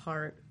most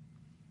part,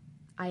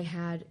 I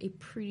had a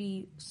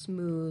pretty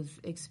smooth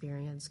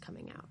experience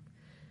coming out.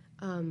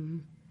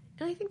 And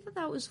I think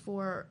that was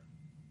for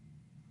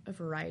a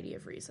variety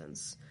of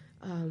reasons.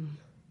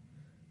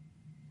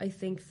 I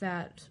think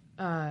that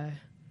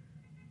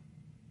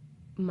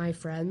my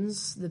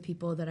friends, the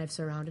people that I've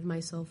surrounded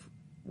myself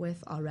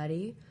with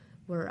already,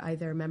 were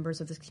either members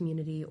of this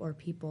community or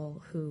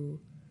people who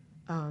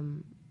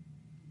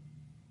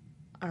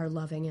are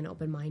loving and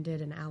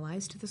open-minded and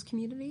allies to this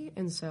community.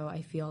 And so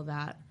I feel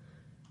that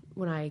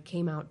when I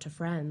came out to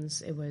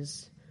friends, it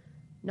was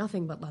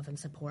nothing but love and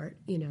support,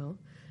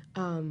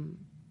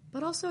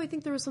 But also I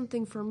think there was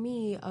something for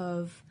me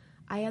of,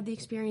 I had the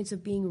experience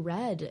of being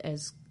read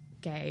as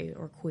gay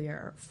or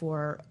queer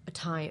for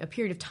a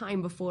period of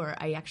time before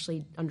I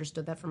actually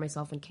understood that for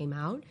myself and came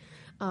out.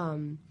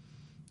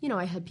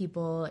 I had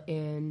people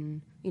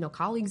in,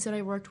 colleagues that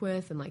I worked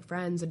with and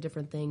friends and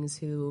different things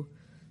who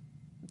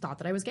thought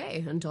that I was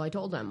gay until I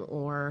told them,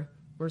 or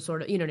were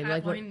sort of,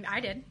 I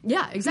did.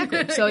 Yeah,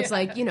 exactly. So it's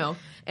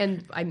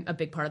and I'm a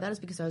big part of that is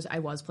because I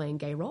was playing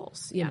gay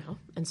roles, you know,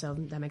 and so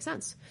that makes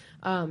sense.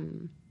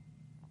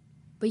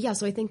 But yeah,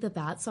 so I think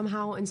that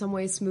somehow in some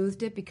ways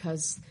smoothed it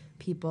because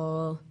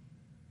people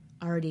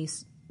already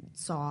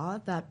saw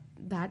that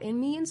in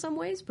me in some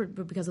ways,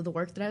 because of the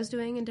work that I was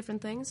doing and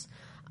different things,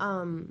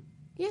 and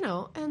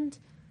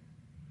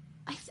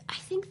I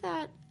think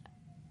that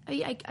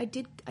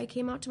I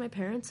came out to my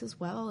parents as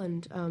well,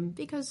 and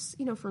because,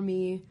 for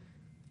me,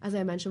 as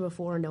I mentioned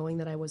before, knowing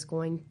that I was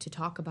going to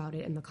talk about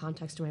it in the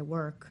context of my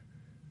work,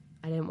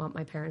 I didn't want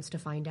my parents to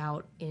find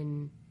out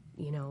in,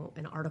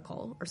 an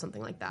article or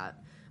something like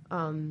that.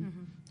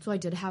 So I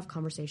did have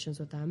conversations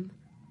with them,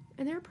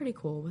 and they were pretty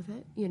cool with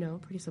it,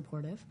 pretty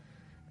supportive.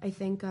 I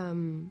think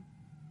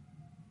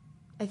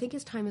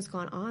as time has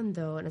gone on,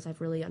 though, and as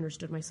I've really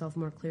understood myself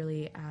more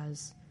clearly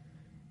as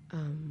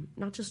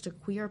not just a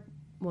queer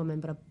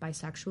woman, but a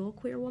bisexual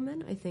queer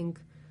woman, I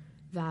think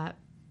that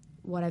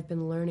what I've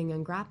been learning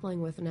and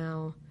grappling with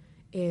now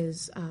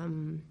is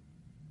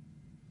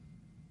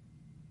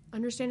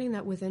understanding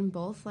that within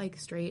both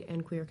straight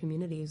and queer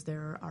communities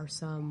there are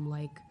some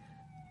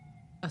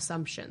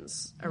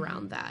assumptions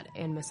around that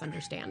and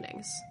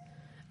misunderstandings.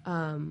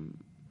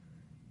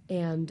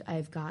 And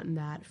I've gotten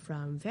that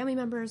from family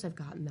members, I've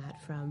gotten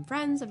that from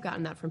friends, I've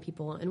gotten that from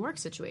people in work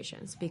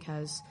situations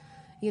because,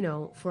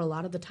 for a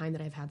lot of the time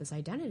that I've had this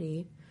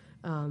identity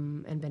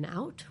and been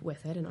out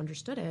with it and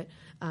understood it,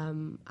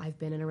 I've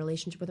been in a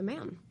relationship with a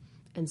man.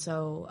 And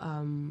so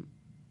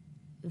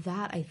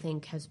that, I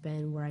think, has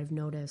been where I've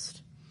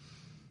noticed.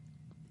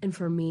 And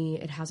for me,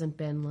 it hasn't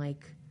been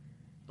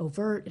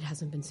overt, it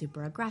hasn't been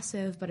super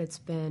aggressive, but it's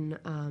been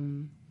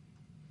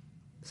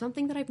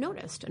something that I've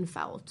noticed and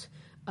felt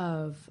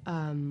of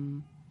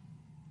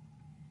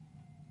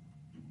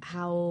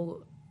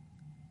how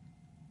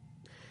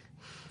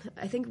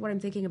I think what I'm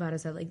thinking about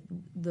is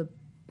that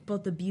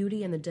both the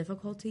beauty and the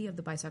difficulty of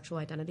the bisexual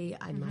identity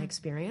in my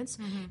experience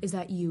is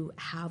that you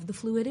have the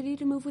fluidity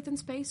to move within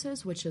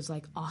spaces, which is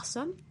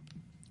awesome,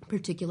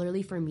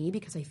 particularly for me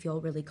because I feel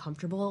really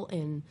comfortable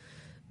in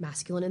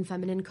masculine and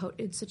feminine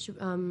coded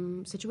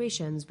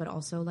situations, but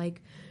also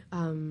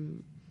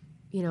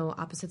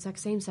opposite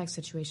sex, same sex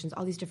situations,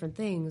 all these different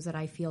things that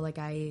I feel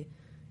I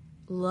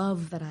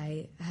love, that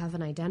I have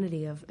an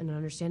identity of an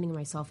understanding of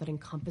myself that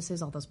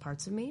encompasses all those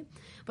parts of me.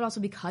 But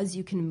also because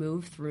you can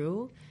move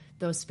through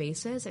those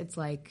spaces, it's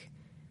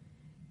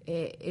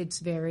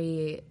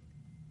I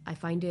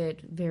find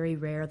it very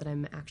rare that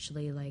I'm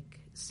actually like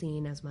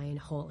seen as my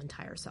whole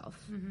entire self.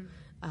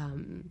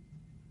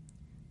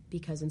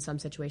 Because in some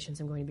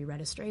situations I'm going to be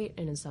read as straight,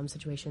 and in some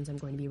situations I'm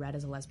going to be read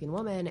as a lesbian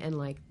woman, and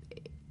like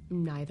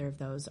neither of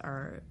those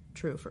are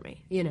true for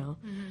me, you know?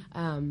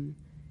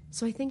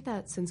 So I think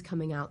that since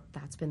coming out,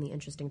 that's been the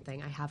interesting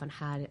thing. I haven't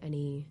had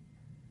any,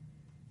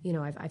 you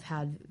know, I've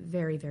had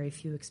very, very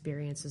few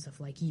experiences of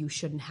like, you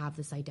shouldn't have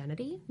this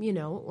identity, you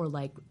know, or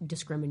like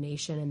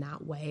discrimination in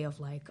that way of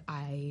like,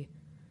 I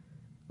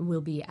will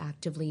be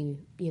actively,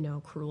 you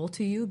know, cruel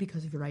to you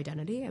because of your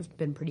identity. I've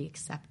been pretty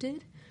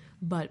accepted.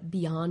 But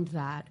beyond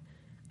that,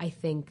 I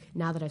think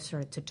now that I've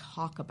started to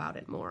talk about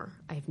it more,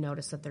 I've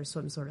noticed that there's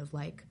some sort of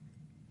like,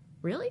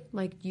 really?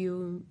 Like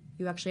you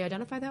actually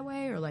identify that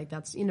way? Or like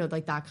that's, you know,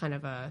 like that kind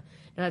of a,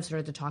 and I've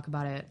started to talk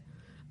about it,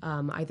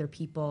 either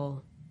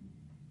people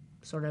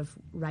sort of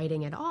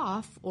writing it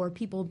off or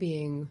people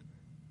being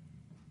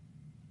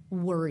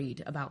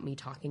worried about me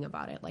talking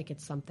about it. Like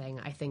it's something,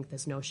 I think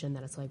this notion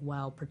that it's like,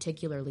 well,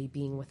 particularly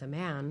being with a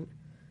man,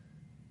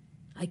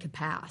 I could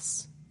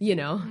pass, you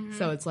know?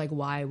 So it's like,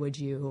 why would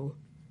you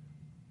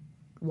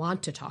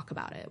want to talk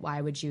about it?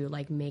 Why would you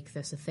like make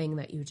this a thing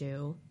that you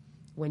do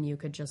when you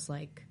could just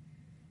like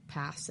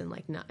pass and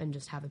like not, and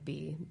just have it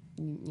be,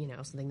 you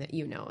know, something that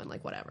you know and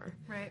like whatever.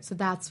 Right. So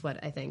that's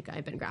what I think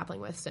I've been grappling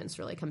with since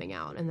really coming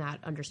out, and that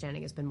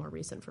understanding has been more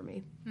recent for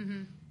me.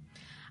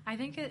 I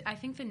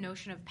think the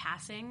notion of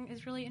passing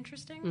is really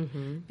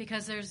interesting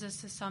because there's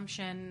this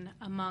assumption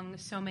among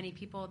so many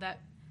people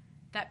that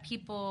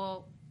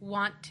people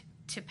want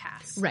to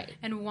pass, right,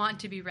 and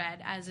want to be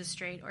read as a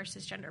straight or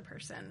cisgender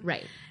person,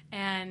 right.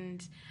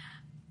 And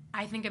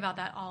I think about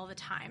that all the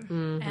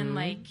time, and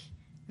like,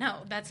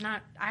 no, that's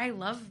not. I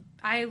love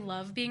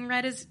being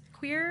read as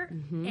queer,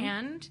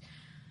 and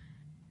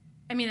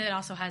I mean, it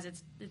also has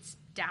its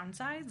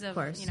downsides of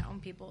you know,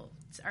 people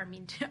are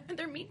mean to,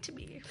 they're mean to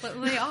me,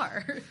 but they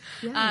are.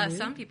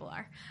 Some people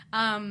are.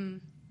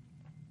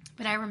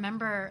 But I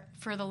remember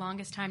for the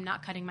longest time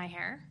not cutting my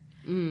hair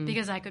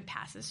because I could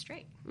pass as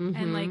straight,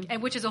 and like,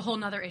 which is a whole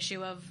nother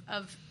issue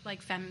of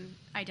like femme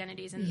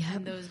identities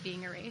and those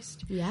being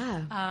erased.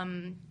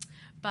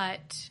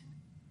 But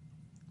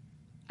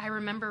I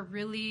remember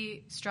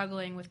really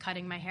struggling with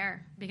cutting my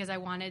hair because I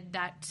wanted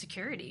that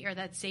security or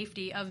that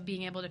safety of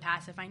being able to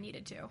pass if I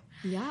needed to.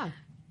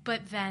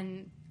 But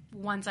then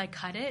once I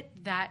cut it,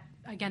 that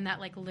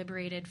like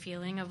liberated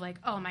feeling of like,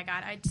 oh my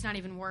God, it's not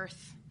even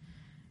worth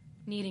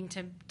needing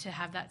to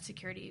have that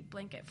security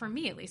blanket. For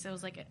me, at least, it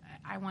was like,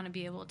 I want to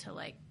be able to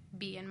like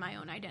be in my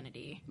own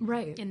identity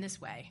in this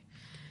way.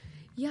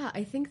 Yeah,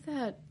 I think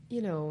that,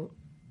 you know,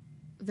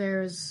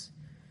 there's...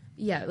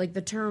 Yeah, like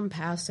the term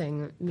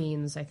passing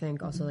means, I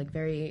think, also like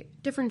very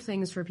different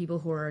things for people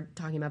who are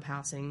talking about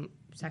passing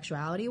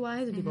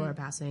sexuality-wise and people who are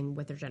passing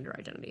with their gender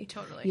identity.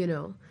 Totally. You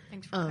know?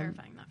 Thanks for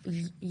clarifying that. For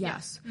sure.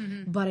 Yes.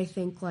 But I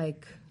think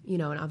like, you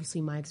know, and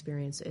obviously my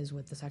experience is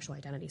with the sexual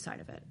identity side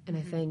of it. And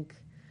I think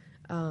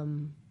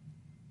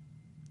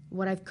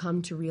what I've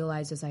come to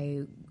realize as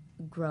I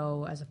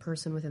grow as a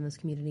person within this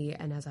community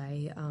and as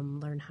I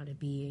learn how to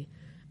be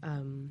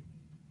an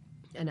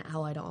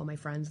ally to all my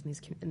friends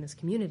in this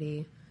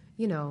community,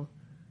 you know,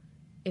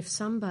 if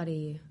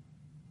somebody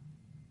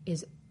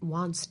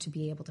wants to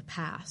be able to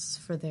pass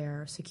for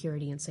their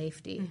security and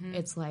safety,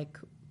 it's like,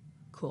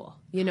 cool.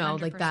 You know,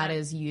 100%. Like that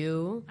is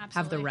you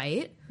have the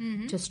right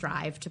to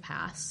strive to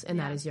pass, and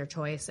that is your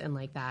choice, and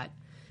like that,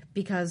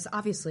 because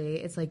obviously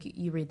it's like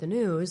you read the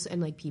news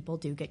and like people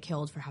do get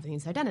killed for having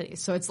these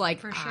identities. So it's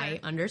like, I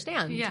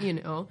understand, you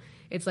know,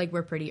 it's like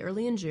we're pretty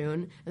early in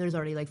June and there's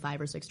already like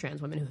 5 or 6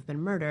 trans women who have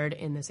been murdered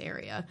in this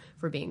area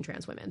for being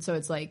trans women. So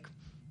it's like,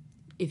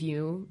 if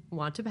you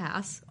want to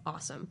pass,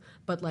 awesome.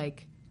 But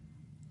like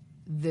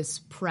this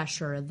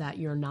pressure that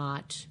you're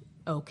not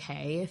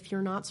okay if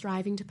you're not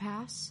striving to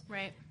pass.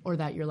 Right. Or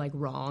that you're like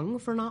wrong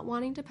for not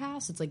wanting to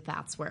pass. It's like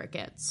that's where it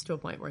gets to a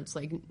point where it's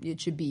like it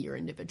should be your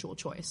individual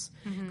choice.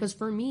 Because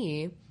for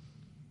me,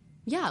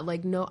 yeah,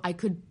 like no, I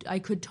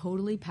could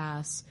totally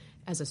pass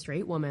as a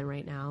straight woman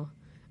right now.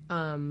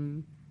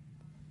 And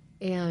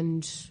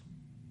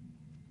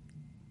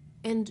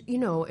you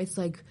know, it's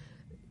like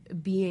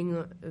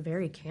being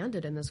very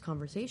candid in this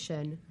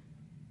conversation,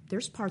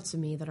 there's parts of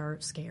me that are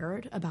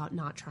scared about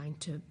not trying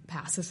to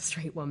pass as a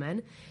straight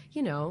woman.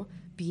 You know,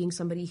 being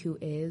somebody who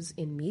is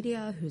in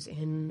media, who's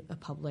in a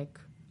public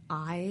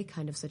eye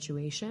kind of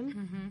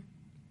situation.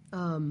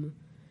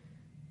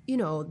 You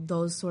know,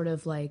 those sort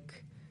of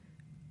like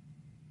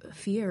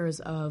fears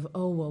of,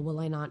 oh, well,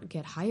 will I not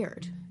get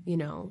hired, you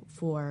know,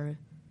 for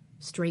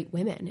straight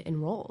women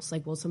in roles?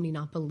 Like, will somebody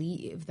not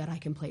believe that I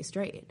can play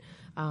straight?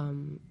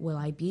 Will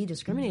I be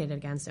discriminated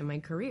against in my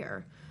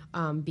career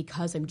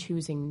because I'm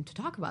choosing to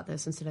talk about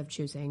this instead of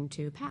choosing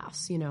to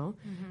pass, you know?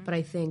 But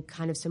I think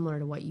kind of similar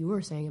to what you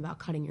were saying about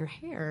cutting your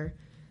hair,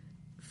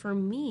 for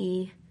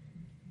me,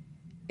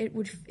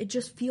 it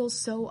just feels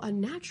so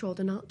unnatural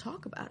to not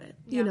talk about it,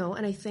 you know?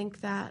 And I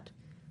think that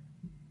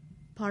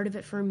part of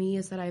it for me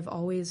is that I've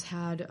always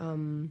had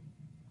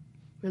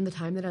in the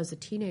time that I was a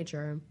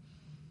teenager,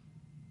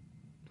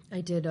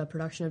 I did a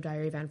production of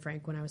Diary of Anne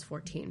Frank when I was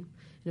 14. And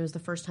it was the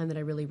first time that I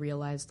really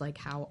realized, like,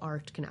 how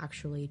art can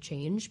actually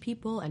change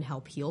people and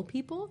help heal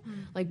people.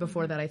 Like,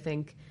 before that, I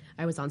think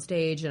I was on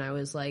stage and I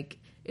was like,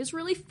 it's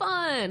really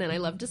fun and I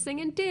love to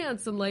sing and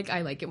dance and, like,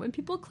 I like it when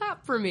people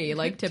clap for me.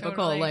 Like,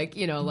 typical, Totally. like,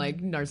 you know,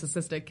 like,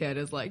 narcissistic kid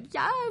is like,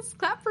 yes,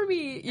 clap for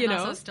me, you know?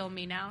 Also still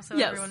me now, so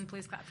Yes. everyone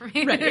please clap for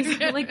me.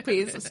 Right. Like,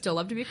 please, still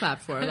love to be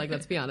clapped for. Like,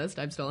 let's be honest,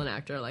 I'm still an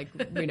actor. Like,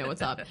 we know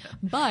what's up.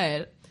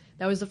 But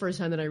that was the first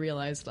time that I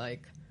realized,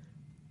 like,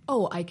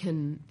 oh, I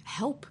can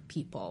help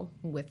people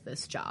with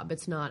this job.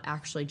 It's not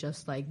actually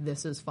just like,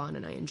 this is fun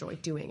and I enjoy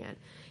doing it.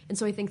 And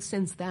so I think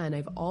since then,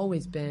 I've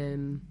always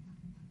been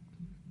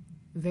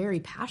very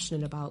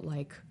passionate about,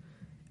 like,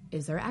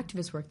 is there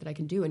activist work that I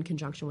can do in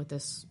conjunction with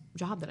this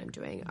job that I'm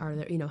doing? Are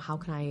there, you know, how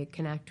can I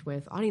connect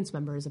with audience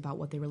members about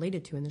what they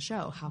related to in the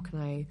show? How can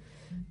I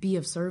be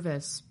of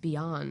service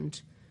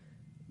beyond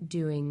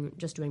doing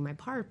my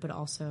part, but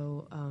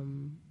also,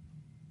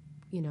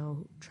 you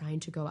know, trying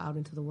to go out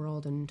into the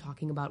world and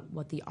talking about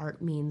what the art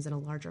means in a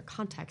larger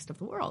context of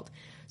the world.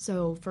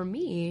 So for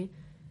me,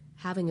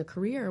 having a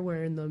career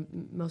where in the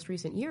most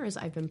recent years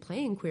I've been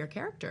playing queer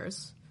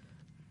characters,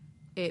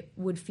 it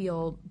would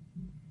feel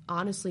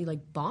honestly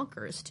like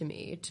bonkers to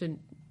me to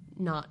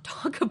not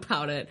talk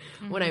about it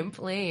when I'm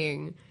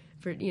playing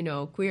for, you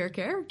know, queer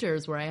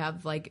characters where I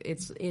have, like,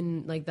 it's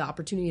in, like, the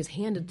opportunity is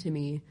handed to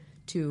me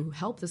to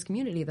help this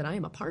community that I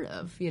am a part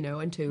of, you know,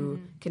 and to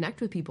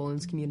connect with people in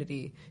this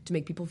community, to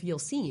make people feel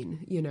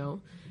seen, you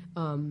know?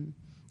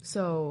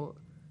 So,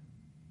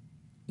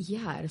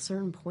 yeah, at a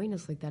certain point,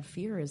 it's like that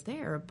fear is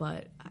there,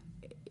 but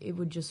it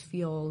would just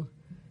feel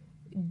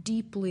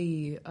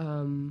deeply,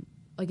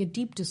 like a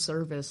deep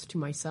disservice to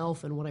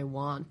myself and what I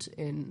want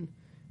in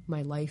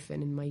my life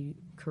and in my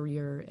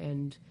career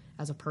and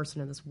as a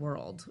person in this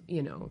world,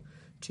 you know,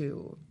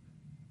 to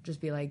just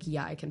be like,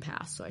 yeah, I can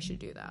pass, so I should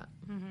do that.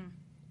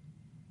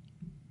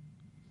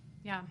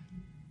 Yeah.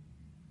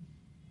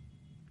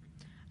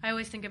 I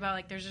always think about,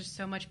 like, there's just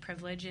so much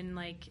privilege in,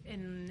 like,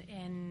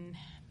 in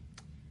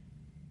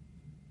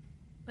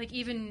like,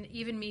 even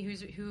me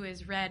who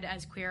is read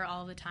as queer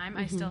all the time,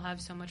 I still have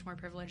so much more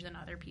privilege than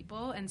other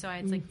people. And so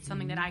it's, like,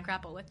 something that I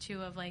grapple with,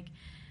 too, of, like,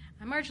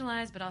 I'm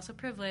marginalized, but also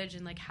privileged,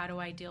 and, like, how do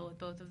I deal with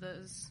both of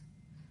those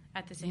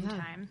at the same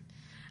time?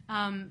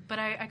 But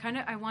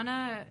I want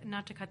to,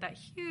 not to cut that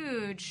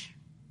huge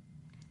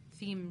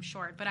theme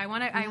short, but I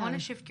want to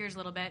shift gears a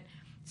little bit,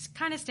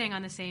 kind of staying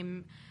on the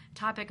same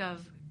topic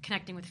of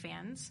connecting with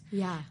fans.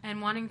 Yeah.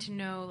 And wanting to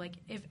know, like,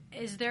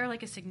 is there,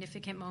 like, a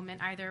significant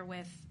moment either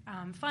with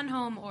Fun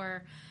Home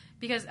or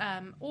because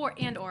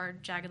or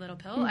Jagged Little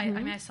Pill. I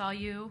mean, I saw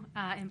you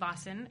in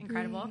Boston,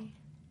 incredible.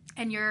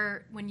 And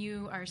when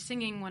you are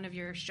singing one of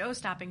your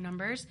show-stopping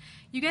numbers,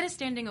 you get a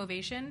standing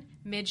ovation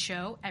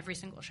mid-show every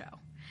single show.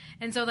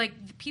 And so,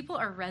 like, people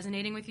are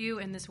resonating with you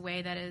in this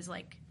way that is,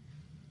 like,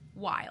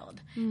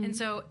 wild. And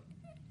so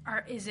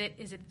is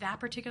it that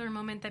particular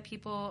moment that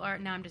people are,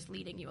 now I'm just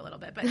leading you a little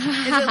bit, but is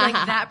it like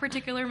that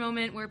particular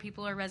moment where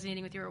people are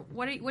resonating with you? Or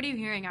what are you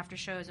hearing after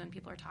shows when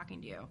people are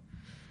talking to you?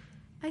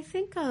 I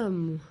think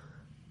that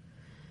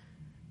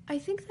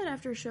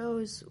after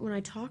shows, when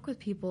I talk with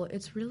people,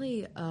 it's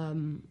really,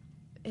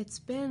 it's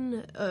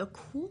been a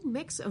cool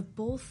mix of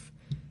both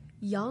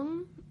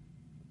young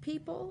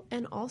people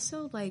and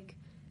also, like,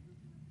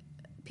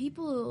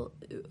 people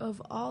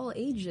of all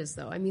ages,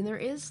 though. I mean,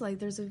 there's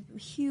a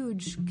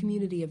huge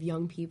community of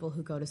young people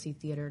who go to see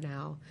theater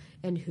now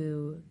and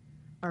who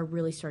are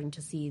really starting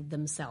to see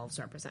themselves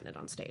represented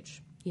on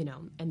stage, you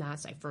know, and I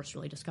first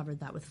really discovered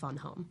that with Fun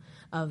Home,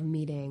 of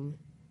meeting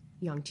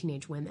young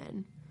teenage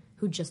women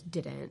who just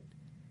didn't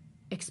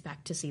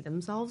expect to see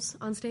themselves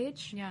on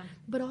stage. Yeah.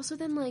 But also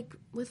then, like,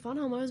 with Fun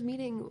Home, I was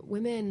meeting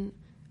women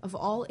of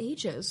all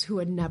ages who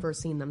had never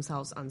seen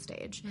themselves on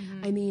stage.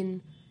 I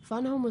mean,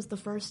 Fun Home was the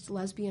first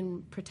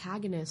lesbian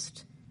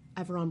protagonist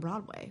ever on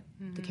Broadway,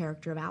 the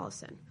character of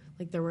Allison.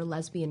 Like, there were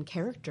lesbian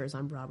characters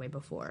on Broadway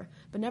before,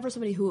 but never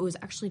somebody who was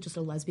actually just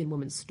a lesbian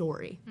woman's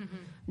story,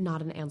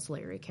 not an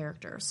ancillary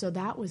character. So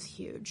that was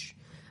huge.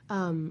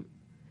 And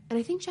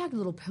I think Jagged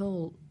Little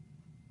Pill,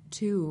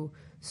 too,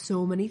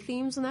 so many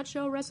themes in that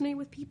show resonate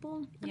with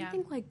people. And I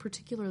think, like,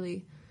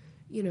 particularly,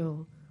 you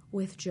know,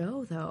 with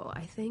Joe, though,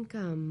 I think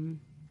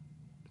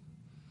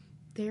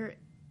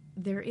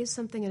there is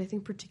something, and I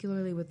think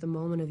particularly with the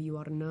moment of You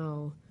Ought to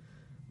Know,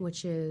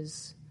 which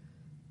is,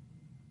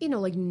 you know,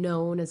 like,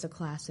 known as a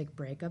classic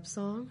breakup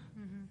song.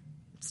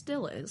 It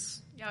still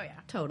is. Oh, yeah.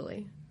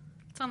 Totally.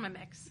 It's on my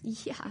mix.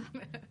 Yeah.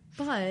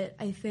 But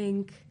I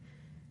think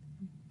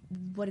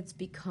what it's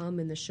become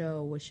in the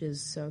show, which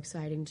is so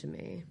exciting to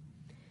me,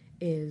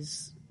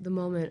 is the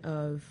moment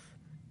of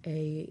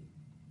a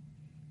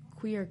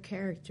queer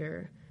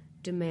character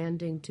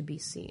demanding to be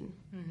seen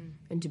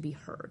and to be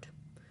heard.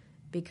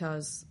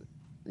 Because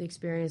the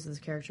experience of this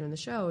character in the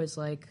show is,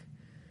 like,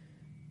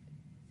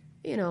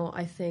 you know,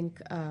 I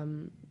think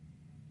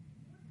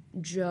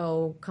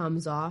Joe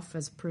comes off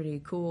as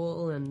pretty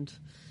cool and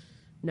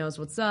knows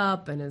what's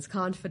up and is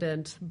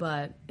confident,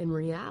 but in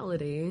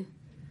reality,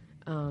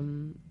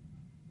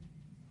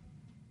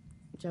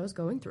 Joe's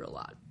going through a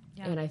lot.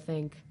 Yeah. And I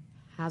think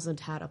hasn't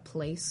had a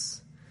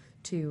place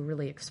to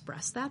really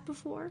express that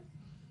before.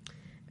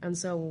 And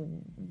so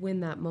when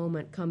that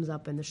moment comes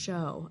up in the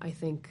show, I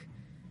think,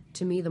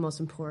 to me, the most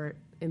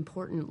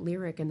important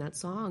lyric in that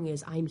song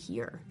is, I'm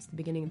here. It's the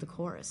beginning of the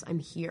chorus. I'm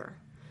here.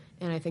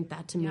 And I think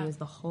that, to me, is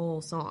the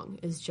whole song,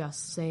 is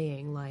just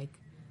saying, like,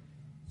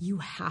 you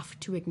have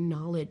to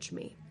acknowledge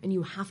me, and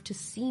you have to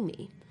see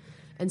me.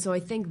 And so I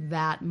think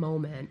that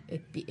moment,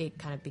 it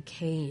kind of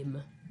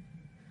became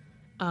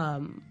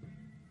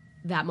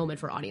that moment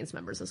for audience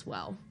members as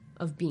well,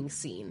 of being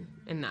seen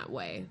in that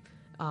way,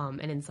 and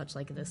in such,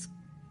 like, this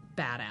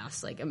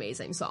badass, like,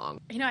 amazing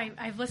song. You know,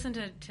 I've listened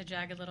to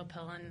Jagged Little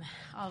Pill and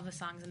all of the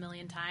songs a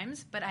million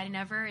times, but I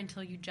never,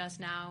 until you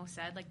just now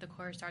said, like, the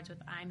chorus starts with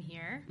I'm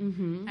here,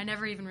 I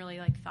never even really,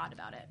 like, thought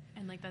about it.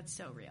 And, like, that's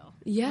so real.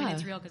 Yeah. I mean,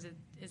 it's real because it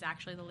is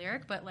actually the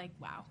lyric, but, like,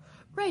 wow.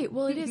 Right.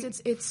 Well, it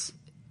is. It's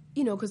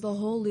you know, because the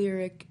whole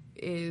lyric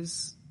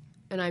is,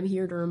 and I'm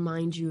here to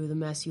remind you of the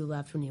mess you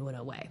left when you went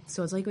away.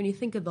 So it's like, when you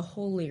think of the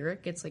whole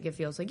lyric, it's like, it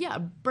feels like, yeah,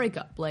 break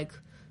up. Like,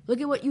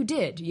 look at what you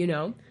did, you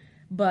know?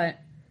 But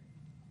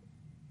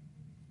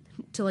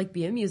to, like,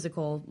 be a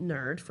musical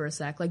nerd for a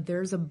sec, like,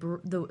 there's I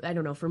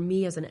don't know, for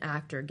me as an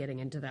actor getting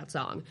into that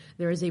song,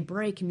 there is a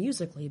break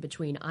musically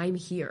between I'm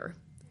here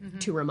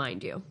to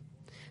remind you.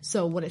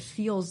 So what it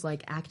feels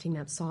like acting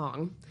that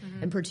song,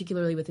 and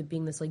particularly with it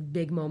being this, like,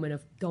 big moment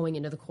of going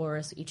into the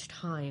chorus each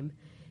time,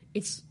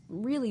 it's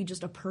really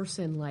just a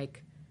person,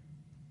 like,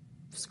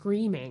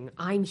 screaming,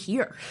 I'm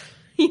here.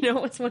 You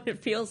know, it's what it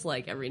feels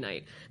like every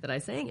night that I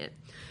sang it.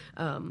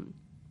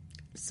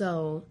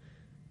 So,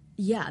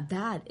 yeah,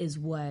 that is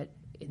what,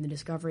 in the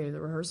discovery of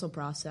the rehearsal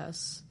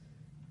process,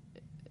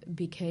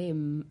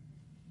 became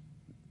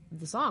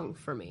the song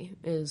for me,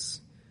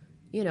 is,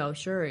 you know,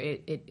 sure,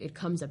 it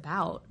comes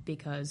about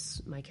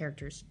because my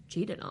character's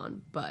cheated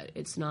on, but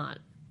it's not,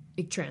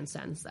 it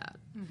transcends that.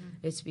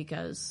 It's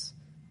because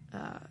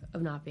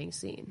of not being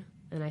seen.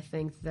 And I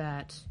think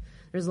that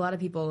there's a lot of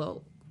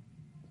people,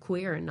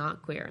 queer and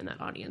not queer, in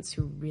that audience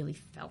who really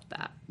felt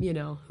that, you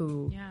know,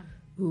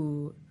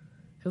 who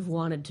have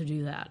wanted to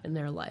do that in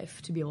their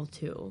life, to be able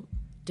to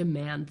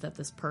demand that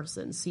this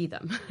person see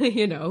them,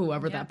 you know,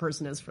 whoever that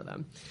person is for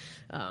them.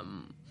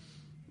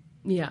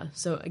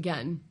 So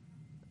again,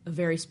 a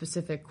very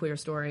specific queer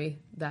story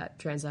that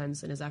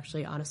transcends and is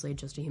actually, honestly,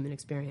 just a human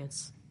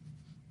experience.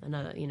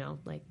 Another, you know,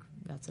 like,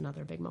 that's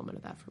another big moment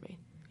of that for me.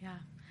 Yeah.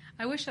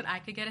 I wish that I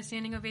could get a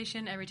standing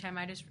ovation every time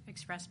I just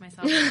express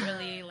myself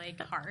really,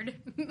 like, hard.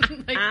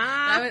 That's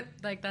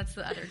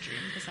the other dream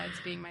besides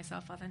being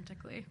myself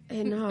authentically.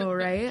 I know,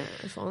 right?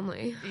 If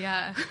only.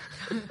 Yeah.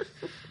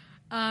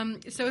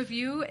 So if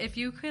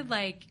you could,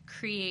 like,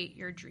 create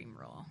your dream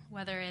role,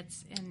 whether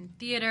it's in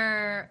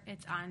theater,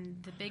 it's on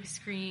the big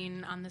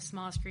screen, on the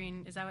small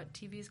screen, is that what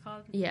TV is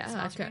called?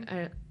 Yeah,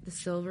 the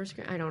silver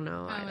screen. I don't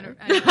know.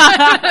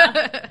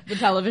 The the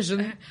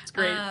television. It's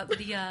great.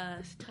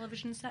 The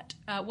television set.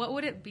 What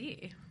would it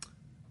be?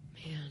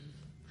 Man,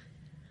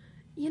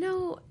 you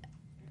know,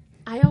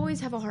 I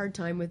always have a hard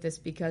time with this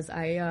because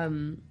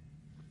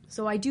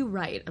so I do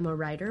write. I'm a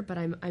writer, but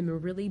I'm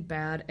really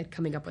bad at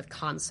coming up with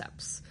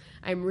concepts.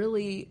 I'm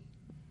really,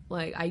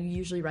 like, I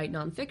usually write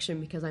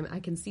nonfiction because I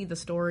can see the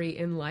story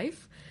in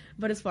life.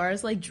 But as far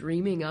as, like,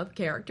 dreaming up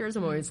characters,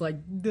 I'm always like,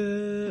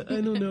 duh,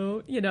 I don't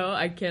know. You know,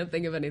 I can't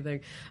think of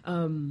anything.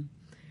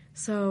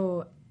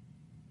 So,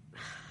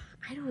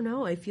 I don't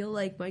know. I feel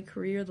like my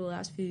career the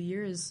last few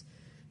years,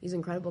 these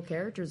incredible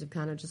characters have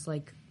kind of just,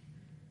 like,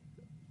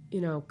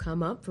 you know,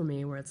 come up for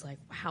me where it's like,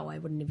 wow, I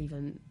wouldn't have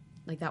even,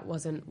 like, that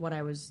wasn't what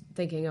I was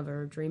thinking of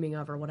or dreaming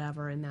of or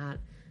whatever, and that,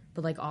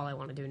 but, like, all I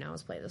want to do now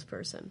is play this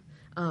person.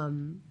 I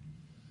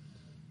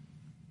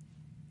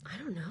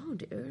don't know,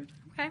 dude.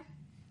 Okay.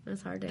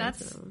 That's hard to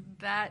answer.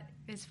 That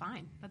is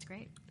fine. That's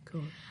great.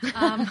 Cool.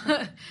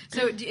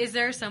 So is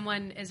there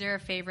a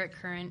favorite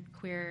current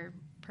queer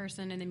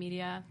person in the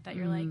media that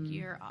you're like,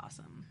 you're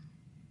awesome?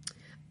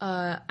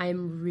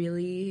 I'm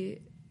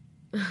really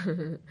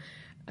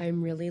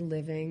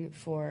living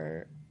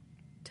for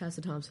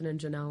Tessa Thompson and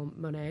Janelle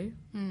Monáe.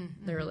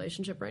 Their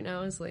relationship right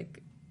now is,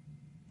 like,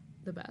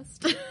 the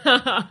best.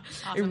 Awesome.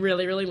 I'm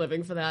really, really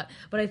living for that.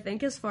 But I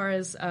think as far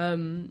as,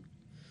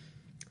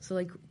 so,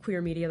 like,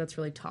 queer media that's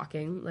really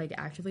talking, like,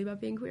 actively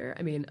about being queer,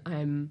 I mean,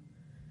 I'm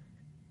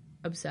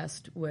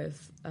obsessed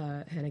with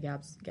Hannah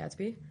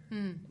Gadsby.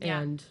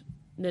 And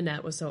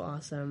Nanette was so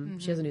awesome.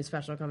 She has a new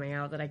special coming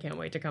out that I can't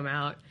wait to come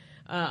out.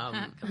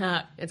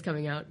 It's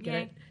coming out. Get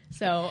it?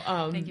 So,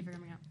 thank you for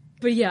coming out.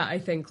 But yeah, I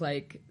think,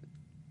 like,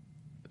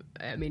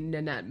 I mean,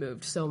 Nanette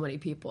moved so many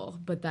people,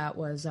 but that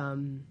was, I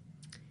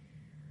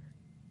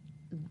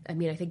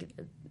mean, I think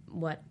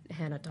what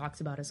Hannah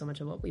talks about is so much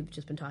of what we've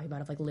just been talking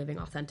about, of, like, living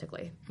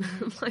authentically.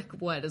 Like,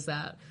 what is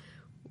that,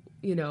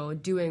 you know,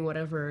 doing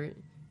whatever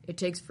it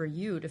takes for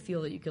you to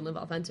feel that you can live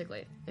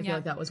authentically. I feel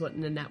like that was what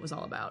Nanette was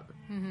all about.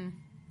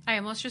 I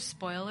almost just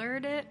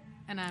spoilered it,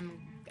 and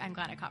I'm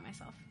glad I caught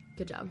myself.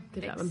 Good job.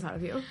 Good job. Thanks. I'm proud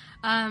of you.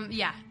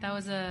 Yeah, that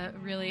was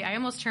I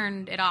almost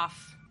turned it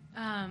off.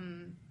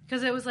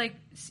 Because it was like,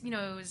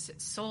 it was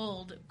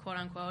sold, quote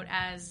unquote,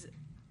 as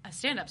a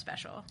stand-up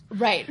special.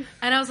 Right.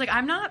 And I was like,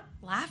 I'm not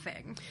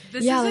laughing.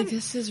 This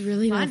is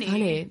really not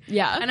funny.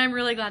 Yeah. And I'm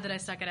really glad that I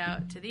stuck it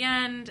out to the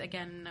end.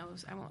 Again,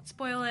 I won't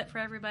spoil it for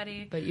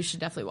everybody. But you should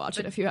definitely watch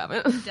it if you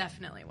haven't.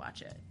 Definitely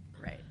watch it.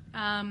 Right.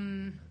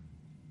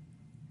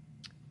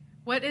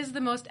 What is the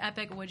most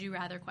epic would you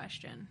rather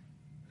question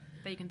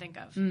that you can think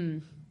of?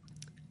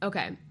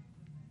 Okay.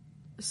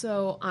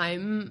 So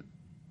I'm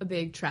a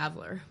big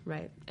traveler,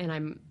 right?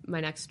 And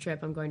my next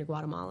trip, I'm going to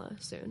Guatemala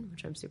soon,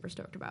 which I'm super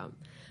stoked about.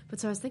 But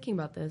so I was thinking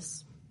about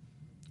this,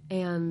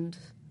 and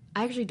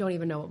I actually don't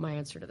even know what my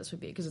answer to this would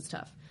be because it's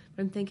tough.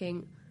 But I'm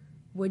thinking,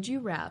 would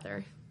you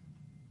rather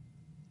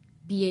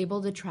be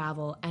able to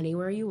travel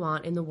anywhere you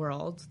want in the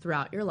world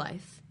throughout your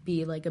life,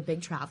 be like a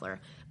big traveler,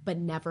 but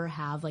never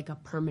have like a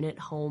permanent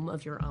home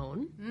of your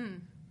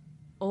own?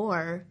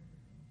 Or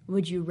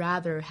would you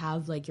rather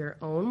have like your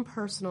own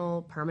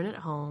personal permanent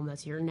home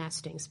that's your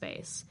nesting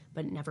space,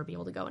 but never be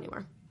able to go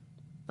anywhere?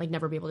 Like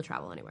never be able to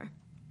travel anywhere?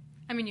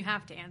 I mean, you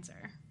have to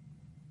answer.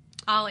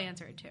 I'll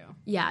answer it too.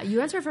 Yeah,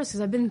 you answer first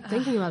because I've been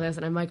thinking about this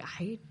and I'm like,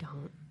 I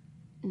don't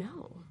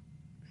know.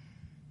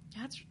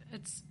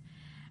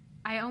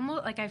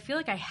 I feel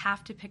like I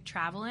have to pick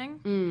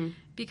traveling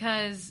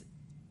because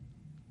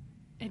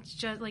it's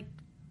just like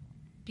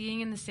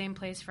being in the same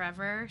place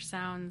forever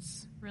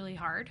sounds really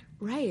hard.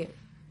 Right.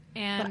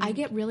 But I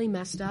get really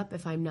messed up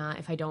if I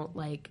don't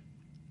like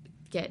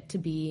get to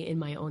be in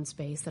my own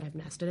space that I've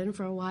nested in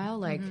for a while.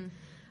 Like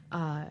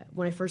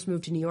when I first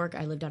moved to New York,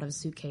 I lived out of a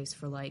suitcase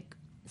for like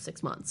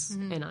 6 months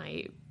and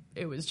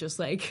it was just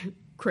like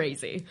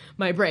crazy.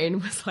 My brain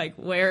was like,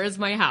 where is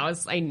my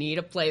house? I need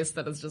a place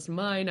that is just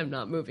mine. I'm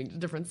not moving to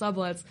different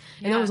sublets.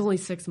 And that was only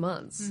 6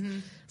 months.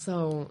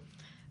 So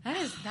that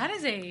is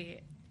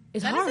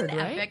it's that hard, is an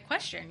right? epic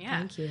question. Yeah.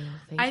 Thank you.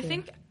 I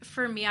think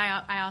for me,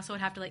 I also would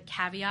have to like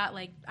caveat,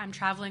 like I'm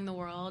traveling the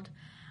world.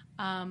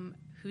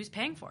 Who's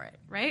paying for it,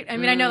 right? I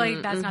mean, I know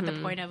like that's not the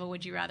point of a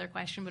would you rather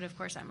question, but of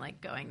course I'm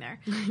like going there.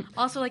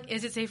 Also, like,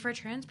 is it safe for a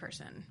trans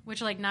person?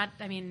 Which like not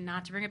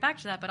to bring it back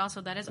to that, but also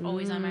that is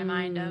always on my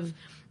mind of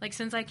like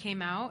since I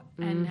came out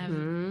and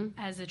have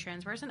as a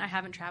trans person, I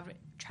haven't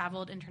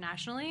traveled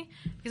internationally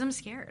because I'm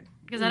scared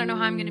because I don't know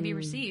how I'm going to be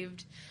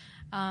received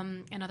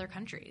in other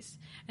countries.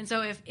 And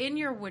so if in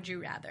your would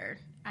you rather,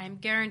 I'm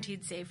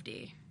guaranteed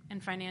safety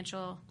and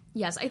financial.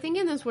 Yes, I think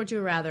in this would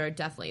you rather,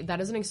 definitely. That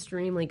is an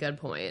extremely good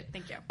point.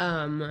 Thank you.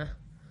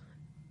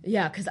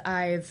 Yeah, because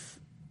I've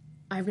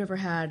never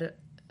had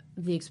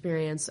the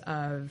experience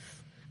of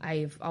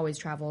I've always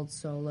traveled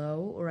solo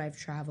or I've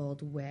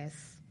traveled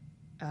with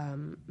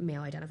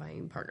male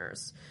identifying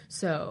partners.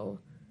 So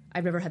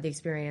I've never had the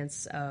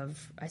experience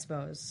of, I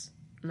suppose,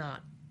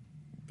 not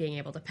being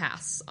able to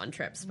pass on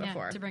trips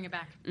before. Yeah, to bring it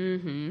back.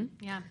 Mm-hmm.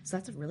 Yeah. So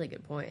that's a really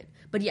good point.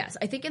 But yes,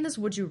 I think in this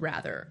would you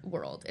rather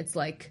world, it's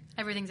like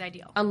everything's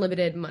ideal.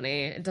 Unlimited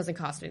money. It doesn't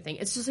cost anything.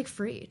 It's just like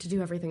free to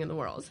do everything in the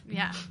world.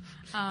 Yeah.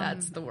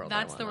 That's the world.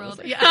 That's the world.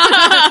 Honestly.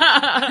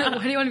 Yeah.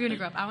 What do you want to be when you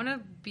grow up? I want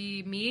to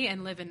be me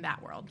and live in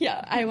that world.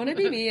 Yeah. I want to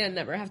be me and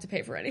never have to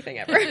pay for anything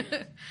ever.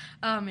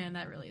 Oh man,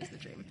 that really is the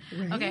dream.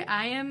 Right? Okay.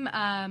 I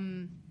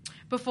am,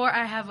 before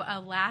I have a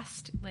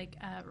last like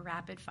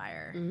rapid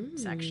fire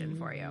section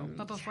for you,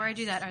 but before I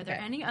do that, are there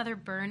any other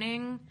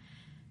burning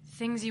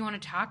things you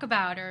want to talk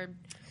about, or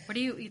what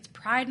do you? It's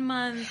Pride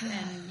Month,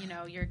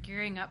 and you're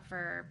gearing up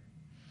for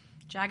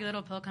Jagged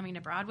Little Pill coming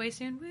to Broadway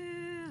soon.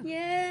 Woo!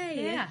 Yay!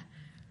 Yeah.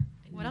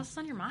 What else is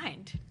on your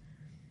mind?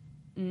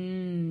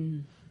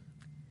 I'm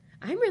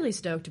really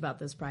stoked about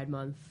this Pride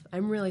Month.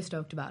 I'm really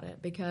stoked about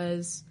it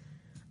because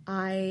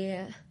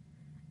I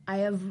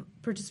have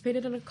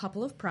participated in a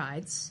couple of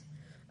prides.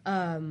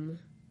 And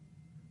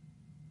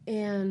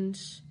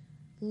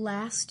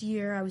last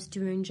year I was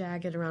doing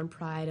Jagged around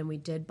Pride and we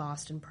did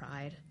Boston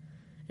Pride.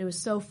 And it was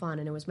so fun,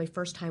 and it was my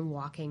first time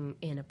walking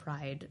in a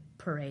Pride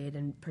parade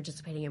and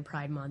participating in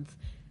Pride Month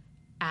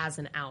as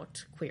an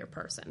out queer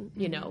person,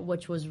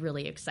 which was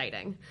really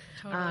exciting.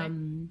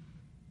 Totally.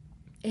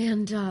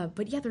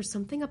 But yeah, there's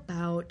something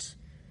about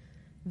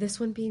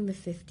this one being the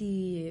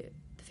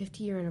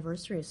 50-year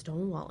anniversary of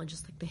Stonewall and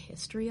just like the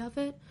history of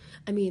it.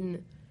 I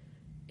mean,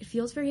 it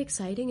feels very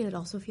exciting, and it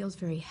also feels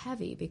very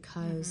heavy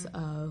because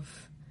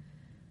of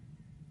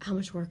how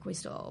much work we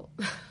still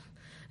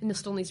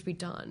needs to be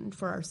done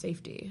for our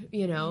safety,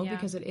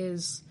 because it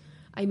is,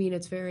 I think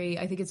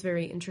it's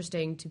very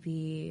interesting to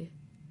be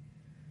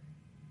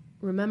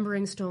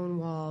remembering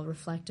Stonewall,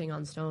 reflecting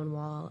on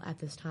Stonewall at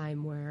this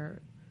time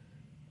where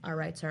our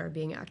rights are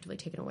being actively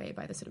taken away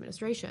by this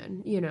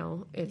administration.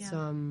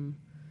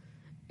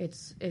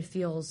 It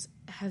feels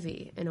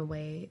heavy in a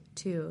way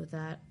too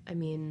that,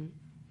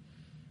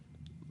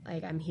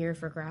 like, I'm here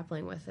for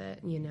grappling with it.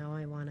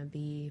 I want to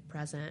be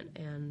present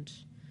and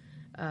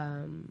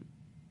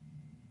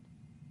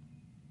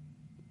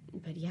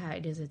yeah,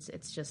 it is.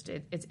 It's just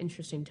it's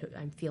interesting to.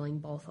 I'm feeling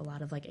both a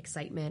lot of like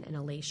excitement and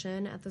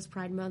elation at this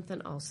Pride Month,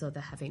 and also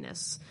the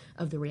heaviness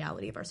of the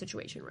reality of our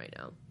situation right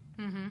now.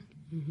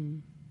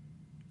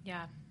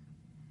 Yeah,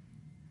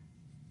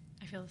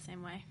 I feel the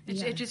same way.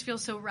 It just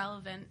feels so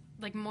relevant.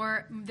 Like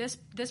more this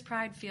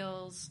Pride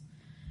feels,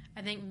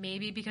 I think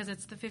maybe because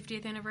it's the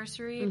 50th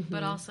anniversary,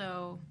 but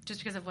also just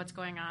because of what's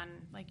going on,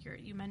 like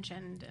you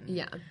mentioned,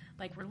 and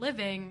like we're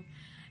living.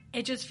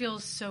 It just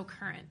feels so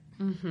current,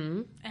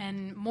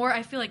 and more.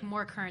 I feel like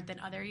more current than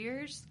other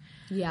years.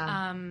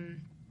 Yeah.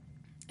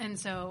 And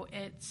so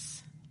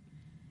it's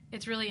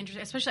really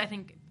interesting, especially I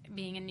think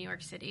being in New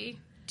York City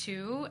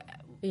too.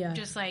 Yeah.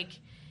 Just like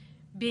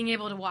being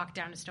able to walk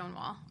down to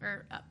Stonewall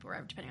or up,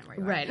 wherever, depending on where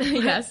you are. Right.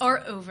 Yes. Or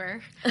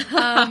over.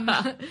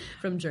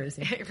 From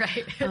Jersey.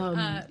 Right.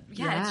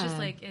 It's just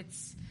like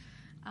it's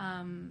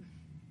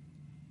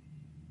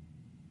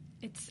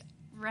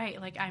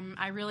right. Like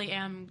I really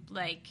am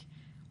like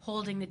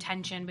holding the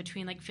tension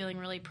between like feeling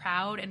really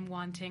proud and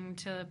wanting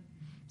to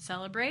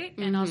celebrate,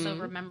 and also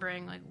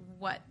remembering like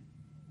what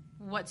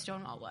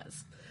Stonewall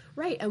was.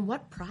 Right, and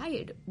what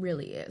Pride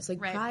really is. Like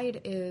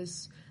Pride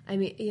is, I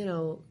mean, you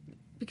know,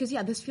 because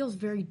this feels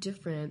very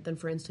different than,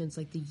 for instance,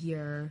 like the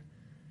year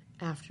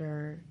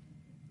after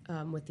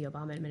with the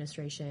Obama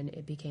administration,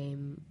 it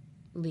became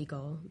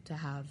legal to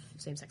have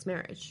same-sex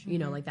marriage. You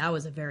know, like that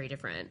was a very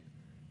different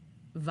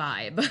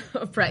vibe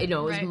of Pride. You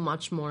know, it was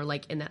much more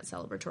like in that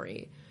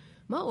celebratory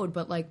mode,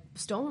 but like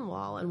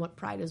Stonewall and what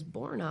Pride is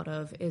born out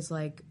of is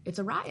like it's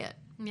a riot.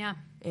 Yeah,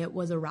 it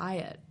was a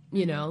riot.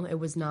 You know, it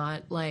was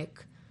not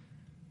like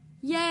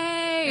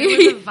yay. It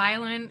was a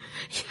violent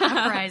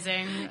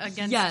uprising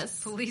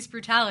against police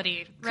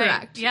brutality. Right.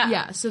 Correct.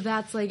 Yeah. So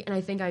that's like, and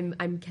I think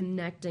I'm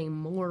connecting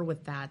more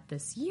with that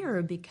this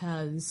year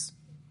because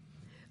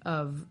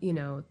of the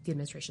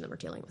administration that we're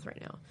dealing with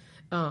right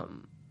now.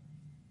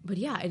 But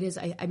yeah, it is.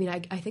 I mean,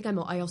 I think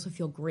I also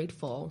feel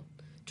grateful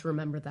to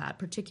remember that,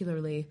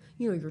 particularly,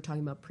 you were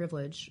talking about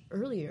privilege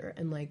earlier,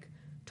 and like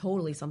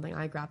totally something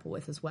I grapple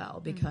with as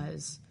well,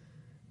 because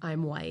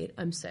I'm white,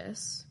 I'm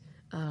cis,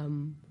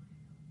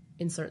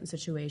 in certain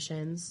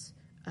situations,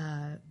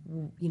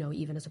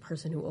 even as a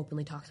person who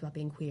openly talks about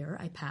being queer,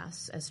 I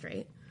pass as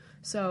straight.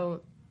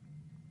 So,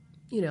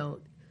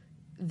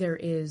 there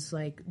is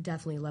like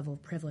definitely a level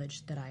of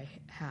privilege that I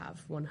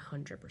have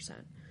 100%.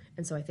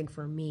 And so I think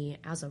for me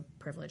as a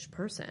privileged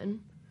person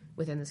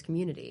within this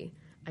community,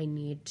 I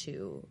need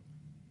to,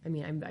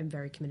 I'm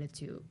very committed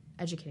to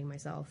educating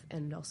myself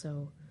and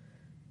also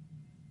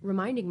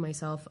reminding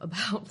myself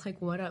about like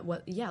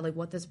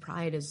what this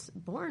pride is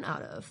born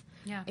out of.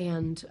 Yeah.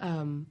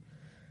 And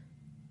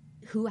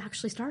who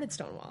actually started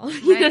Stonewall.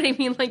 You know what I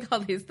mean? Like all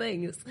these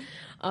things.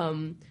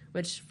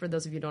 Which for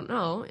those of you who don't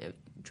know,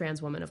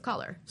 trans women of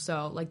color.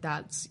 So like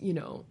that's,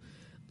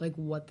 like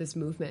what this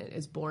movement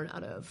is born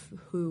out of,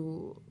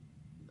 who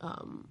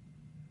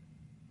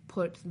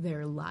put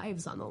their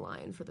lives on the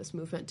line for this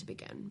movement to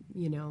begin,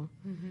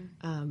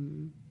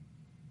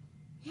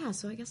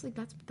 so I guess like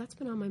that's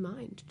been on my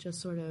mind, just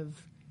sort of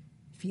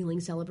feeling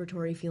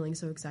celebratory, feeling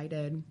so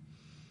excited,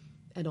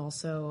 and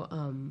also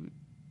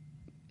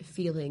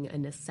feeling a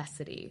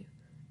necessity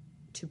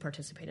to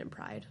participate in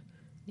Pride.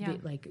 Yeah.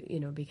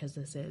 Because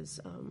this is,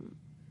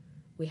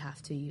 we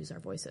have to use our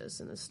voices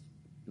in this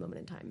moment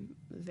in time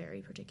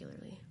very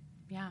particularly.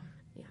 Yeah.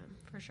 Yeah,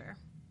 for sure.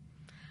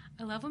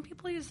 I love when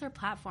people use their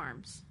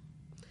platforms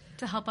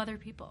to help other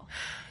people.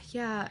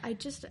 Yeah, I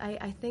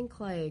think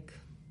like,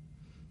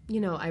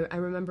 I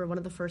remember one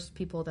of the first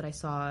people that I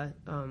saw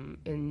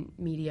in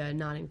media,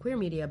 not in queer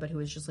media, but who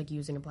was just like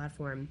using a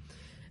platform.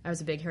 I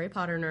was a big Harry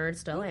Potter nerd,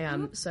 still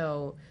am.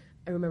 So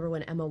I remember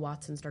when Emma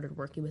Watson started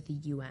working with the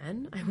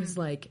UN, I was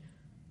like,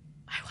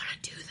 I want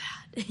to do that.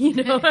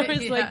 I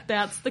was like,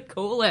 that's the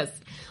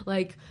coolest.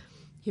 Like,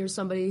 here's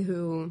somebody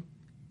who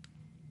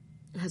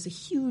has a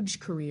huge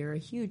career, a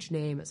huge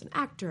name as an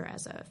actor,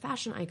 as a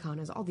fashion icon,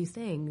 as all these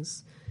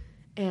things.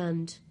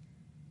 And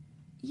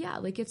yeah,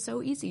 like it's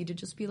so easy to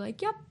just be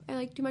like, yep, I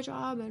like do my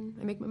job and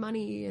I make my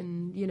money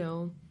and,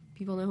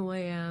 people know who I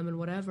am and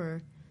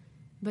whatever.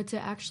 But to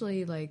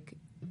actually like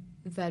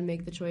then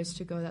make the choice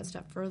to go that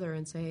step further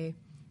and say,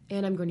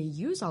 and I'm going to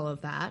use all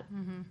of that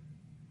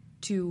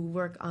to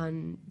work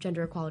on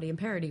gender equality and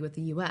parity with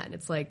the UN.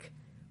 It's like,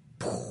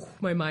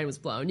 my mind was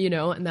blown,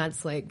 and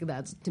that's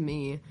to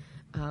me,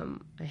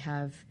 I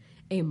have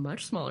a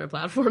much smaller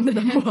platform than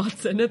Emma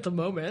Watson at the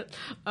moment.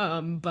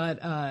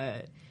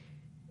 But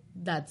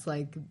that's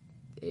like,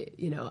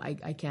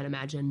 I can't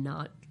imagine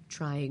not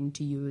trying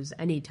to use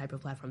any type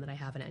of platform that I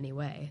have in any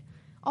way.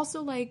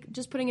 Also, like,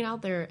 just putting it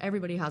out there,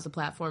 everybody has a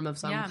platform of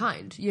some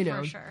kind,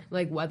 For sure.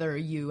 Like, whether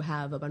you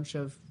have a bunch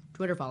of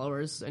Twitter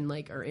followers and,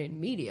 like, are in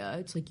media,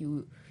 it's like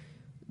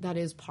that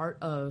is part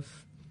of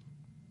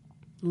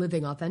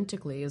living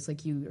authentically, is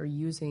like you are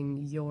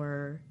using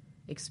your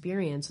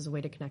experience as a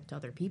way to connect to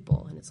other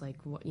people. And it's like,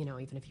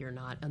 even if you're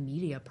not a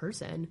media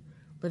person,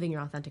 living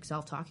your authentic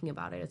self, talking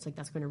about it, it's like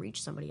that's going to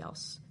reach somebody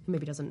else who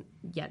maybe doesn't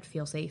yet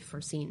feel safe or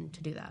seen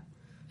to do that.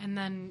 And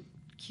then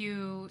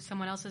cue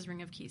someone else's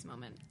Ring of Keys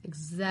moment.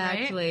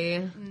 Exactly.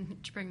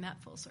 Right? To bring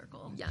that full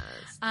circle. Yes.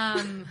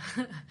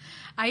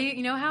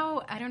 You know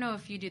how, I don't know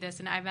if you do this,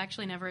 and I've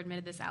actually never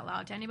admitted this out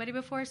loud to anybody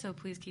before, so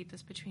please keep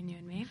this between you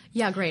and me.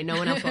 Yeah, great. No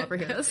one else will ever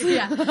hear this.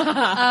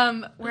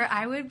 Yeah. Where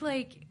I would,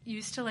 like,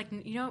 used to, like,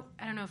 you know,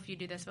 I don't know if you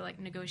do this, but, like,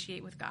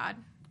 negotiate with God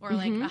or,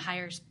 like, a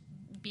higher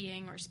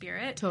being or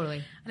spirit.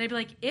 Totally. And I'd be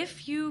like,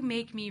 if you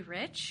make me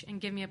rich and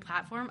give me a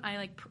platform,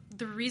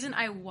 the reason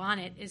I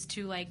want it is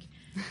to, like,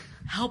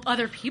 help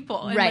other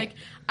people. And, like,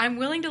 I'm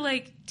willing to,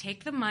 like,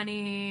 take the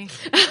money.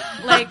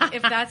 Like,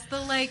 if that's the,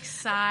 like,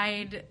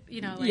 side,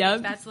 you know, like,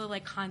 if that's the,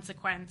 like,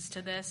 consequence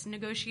to this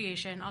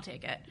negotiation, I'll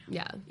take it.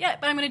 Yeah. Yeah,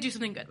 but I'm going to do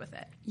something good with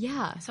it.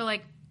 Yeah. So,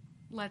 like,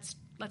 let's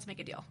make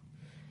a deal.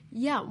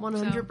 Yeah,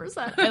 100%.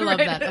 So, I love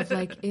that. Of,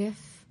 like,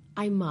 if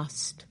I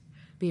must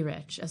be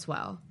rich as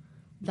well,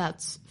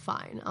 that's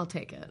fine. I'll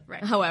take it.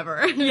 Right.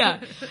 However,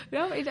 yeah.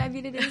 No, I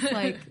mean, it is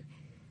like,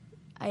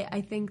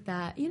 I think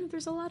that, you know,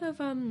 there's a lot of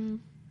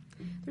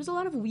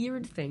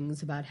weird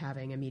things about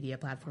having a media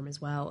platform as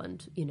well.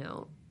 And, you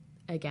know,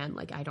 again,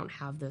 like, I don't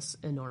have this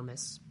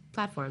enormous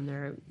platform.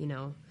 There are, you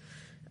know,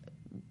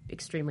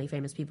 extremely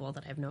famous people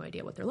that I have no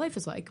idea what their life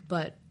is like.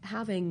 But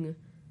having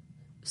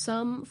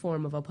some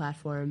form of a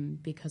platform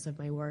because of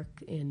my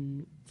work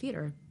in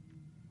theater,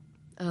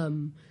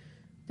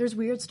 there's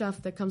weird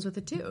stuff that comes with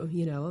it too,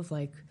 you know, of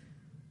like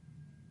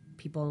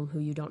people who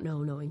you don't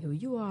know knowing who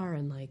you are,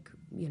 and like,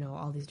 you know,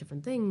 all these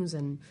different things,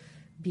 and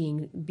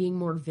being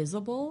more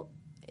visible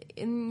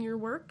in your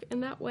work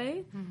in that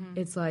way. Mm-hmm.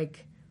 It's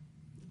like,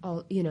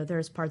 all, you know,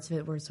 there's parts of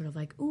it where it's sort of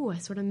like, ooh, I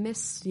sort of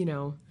miss, you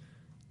know,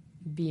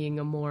 being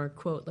a more,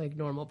 quote, like,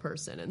 normal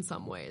person in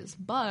some ways.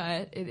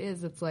 But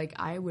it's like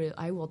I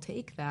will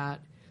take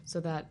that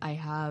so that I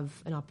have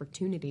an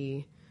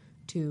opportunity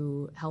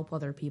to help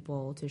other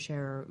people, to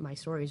share my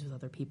stories with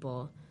other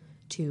people,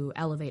 to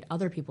elevate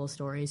other people's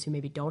stories who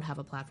maybe don't have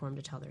a platform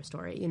to tell their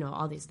story, you know,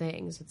 all these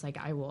things. It's like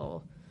I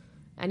will,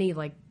 any,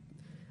 like,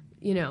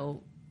 you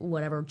know,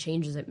 whatever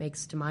changes it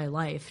makes to my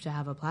life to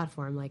have a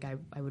platform, like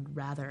I would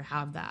rather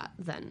have that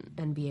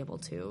and be able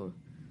to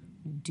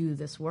do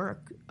this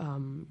work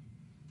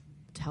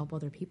to help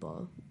other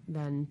people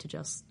than to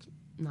just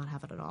not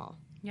have it at all.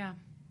 Yeah.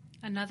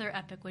 Another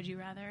epic would you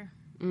rather?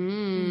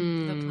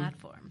 The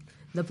platform.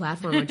 The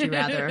platform would you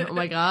rather. Oh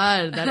my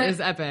God, that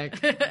is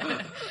epic.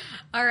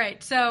 All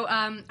right, so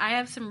I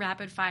have some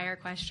rapid fire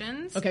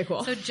questions. Okay,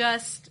 cool. So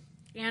just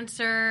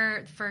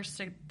answer the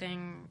first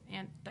thing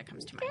that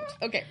comes to mind.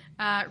 Okay.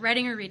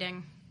 Writing or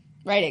reading?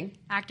 Writing.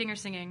 Acting or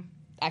singing?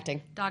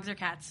 Acting. Dogs or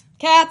cats?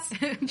 Cats.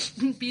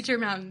 Beach or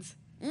mountains?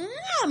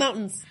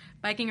 Mountains.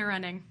 Biking or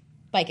running?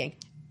 Biking.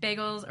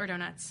 Bagels or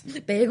donuts?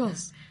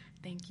 Bagels.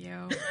 Thank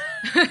you.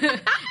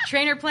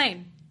 Train or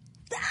plane?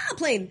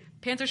 Plane.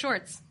 Pants or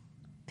shorts?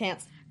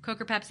 Pants.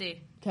 Coke or Pepsi?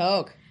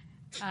 Coke.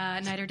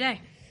 Night or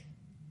day?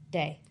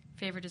 Day.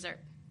 Favorite dessert?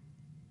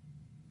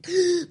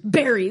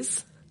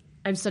 Berries.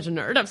 I'm such a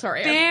nerd. I'm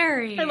sorry.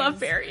 Berries. I love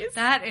berries.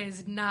 That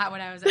is not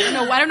what I was...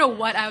 I don't know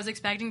what I was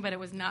expecting, but it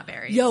was not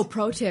berries. Yo,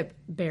 pro tip.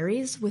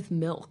 Berries with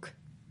milk.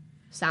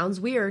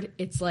 Sounds weird.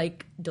 It's,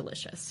 like,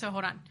 delicious. So,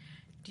 hold on.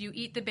 Do you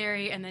eat the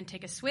berry and then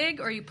take a swig,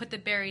 or you put the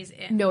berries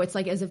in? No, it's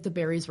like as if the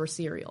berries were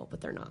cereal,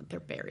 but they're not. They're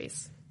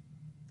berries.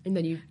 And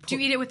then you... Do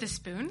you eat it with a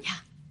spoon? Yeah.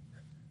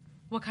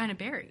 What kind of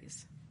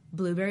berries?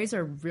 Blueberries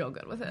are real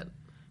good with it.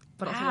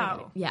 But wow.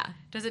 Also, yeah.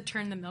 Does it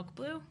turn the milk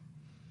blue?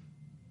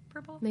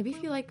 Purple? Maybe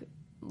if you, like,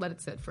 let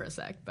it sit for a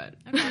sec, but...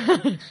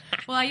 Okay.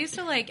 Well, I used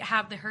to, like,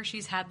 have the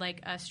Hershey's had,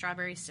 like, a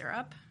strawberry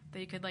syrup that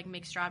you could, like,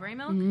 make strawberry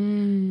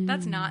milk.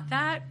 That's not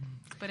that,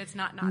 but it's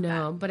not that.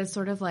 No, but it's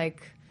sort of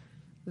like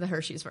the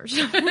Hershey's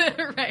version.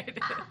 Right.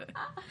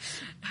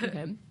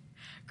 Okay.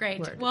 Great.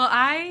 Word. Well,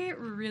 I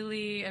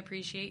really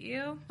appreciate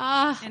you.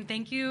 And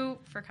thank you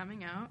for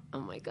coming out. Oh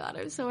my God,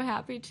 I'm so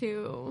happy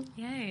to.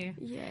 Yay.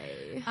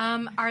 Yay.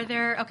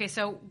 Okay,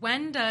 so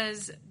when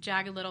does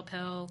Jagged Little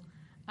Pill,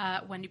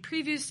 when do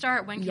previews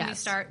start? When can we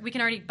start? We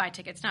can already buy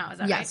tickets now, is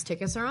that right? Yes,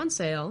 tickets are on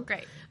sale.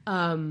 Great.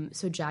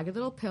 So Jagged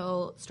Little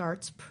Pill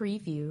starts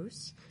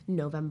previews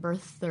November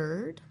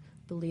 3rd. I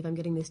believe I'm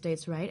getting these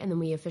dates right. And then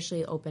we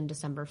officially open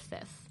December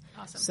 5th.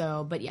 Awesome.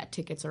 So, but yeah,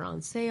 tickets are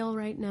on sale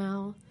right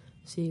now.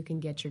 So you can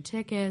get your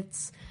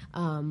tickets.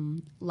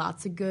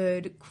 Lots of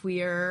good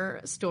queer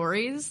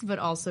stories, but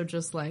also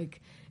just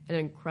like an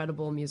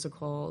incredible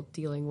musical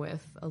dealing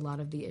with a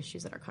lot of the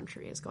issues that our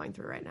country is going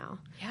through right now.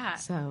 Yeah.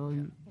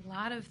 So a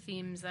lot of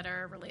themes that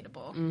are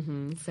relatable.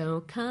 Mm-hmm.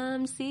 So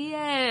come see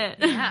it.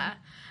 Yeah.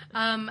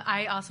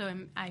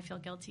 I feel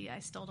guilty. I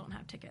still don't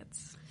have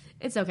tickets.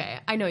 It's okay.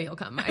 I know you'll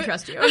come. I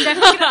trust you.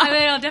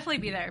 I'll definitely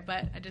be there,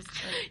 but I just...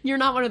 You're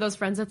not one of those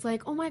friends that's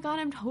like, oh my God,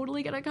 I'm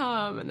totally going to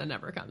come, and then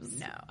never comes.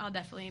 No, I'll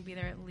definitely be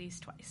there at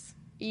least twice.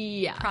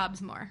 Yeah.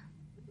 Probs more.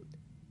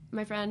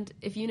 My friend,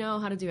 if you know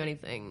how to do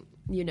anything,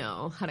 you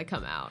know how to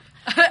come out.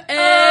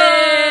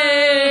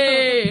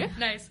 Hey!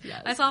 Nice.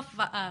 Yes. I saw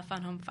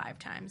Fun Home 5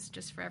 times,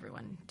 just for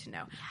everyone to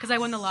know. Because I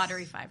won the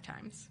lottery 5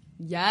 times.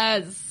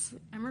 Yes.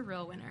 I'm a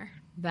real winner.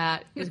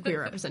 That is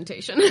queer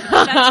representation. That's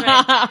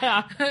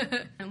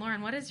right. And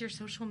Lauren, what is is your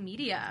social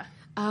media?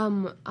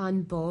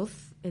 On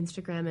both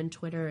Instagram and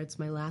Twitter, it's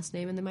my last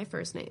name and then my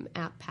first name,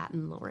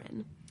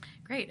 @PattenLauren.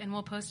 Great, and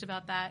we'll post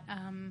about that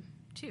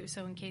too.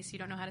 So in case you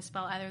don't know how to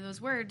spell either of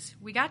those words,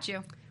 we got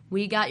you.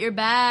 We got your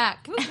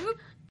back.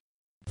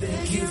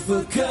 Thank you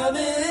for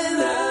coming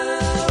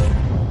out.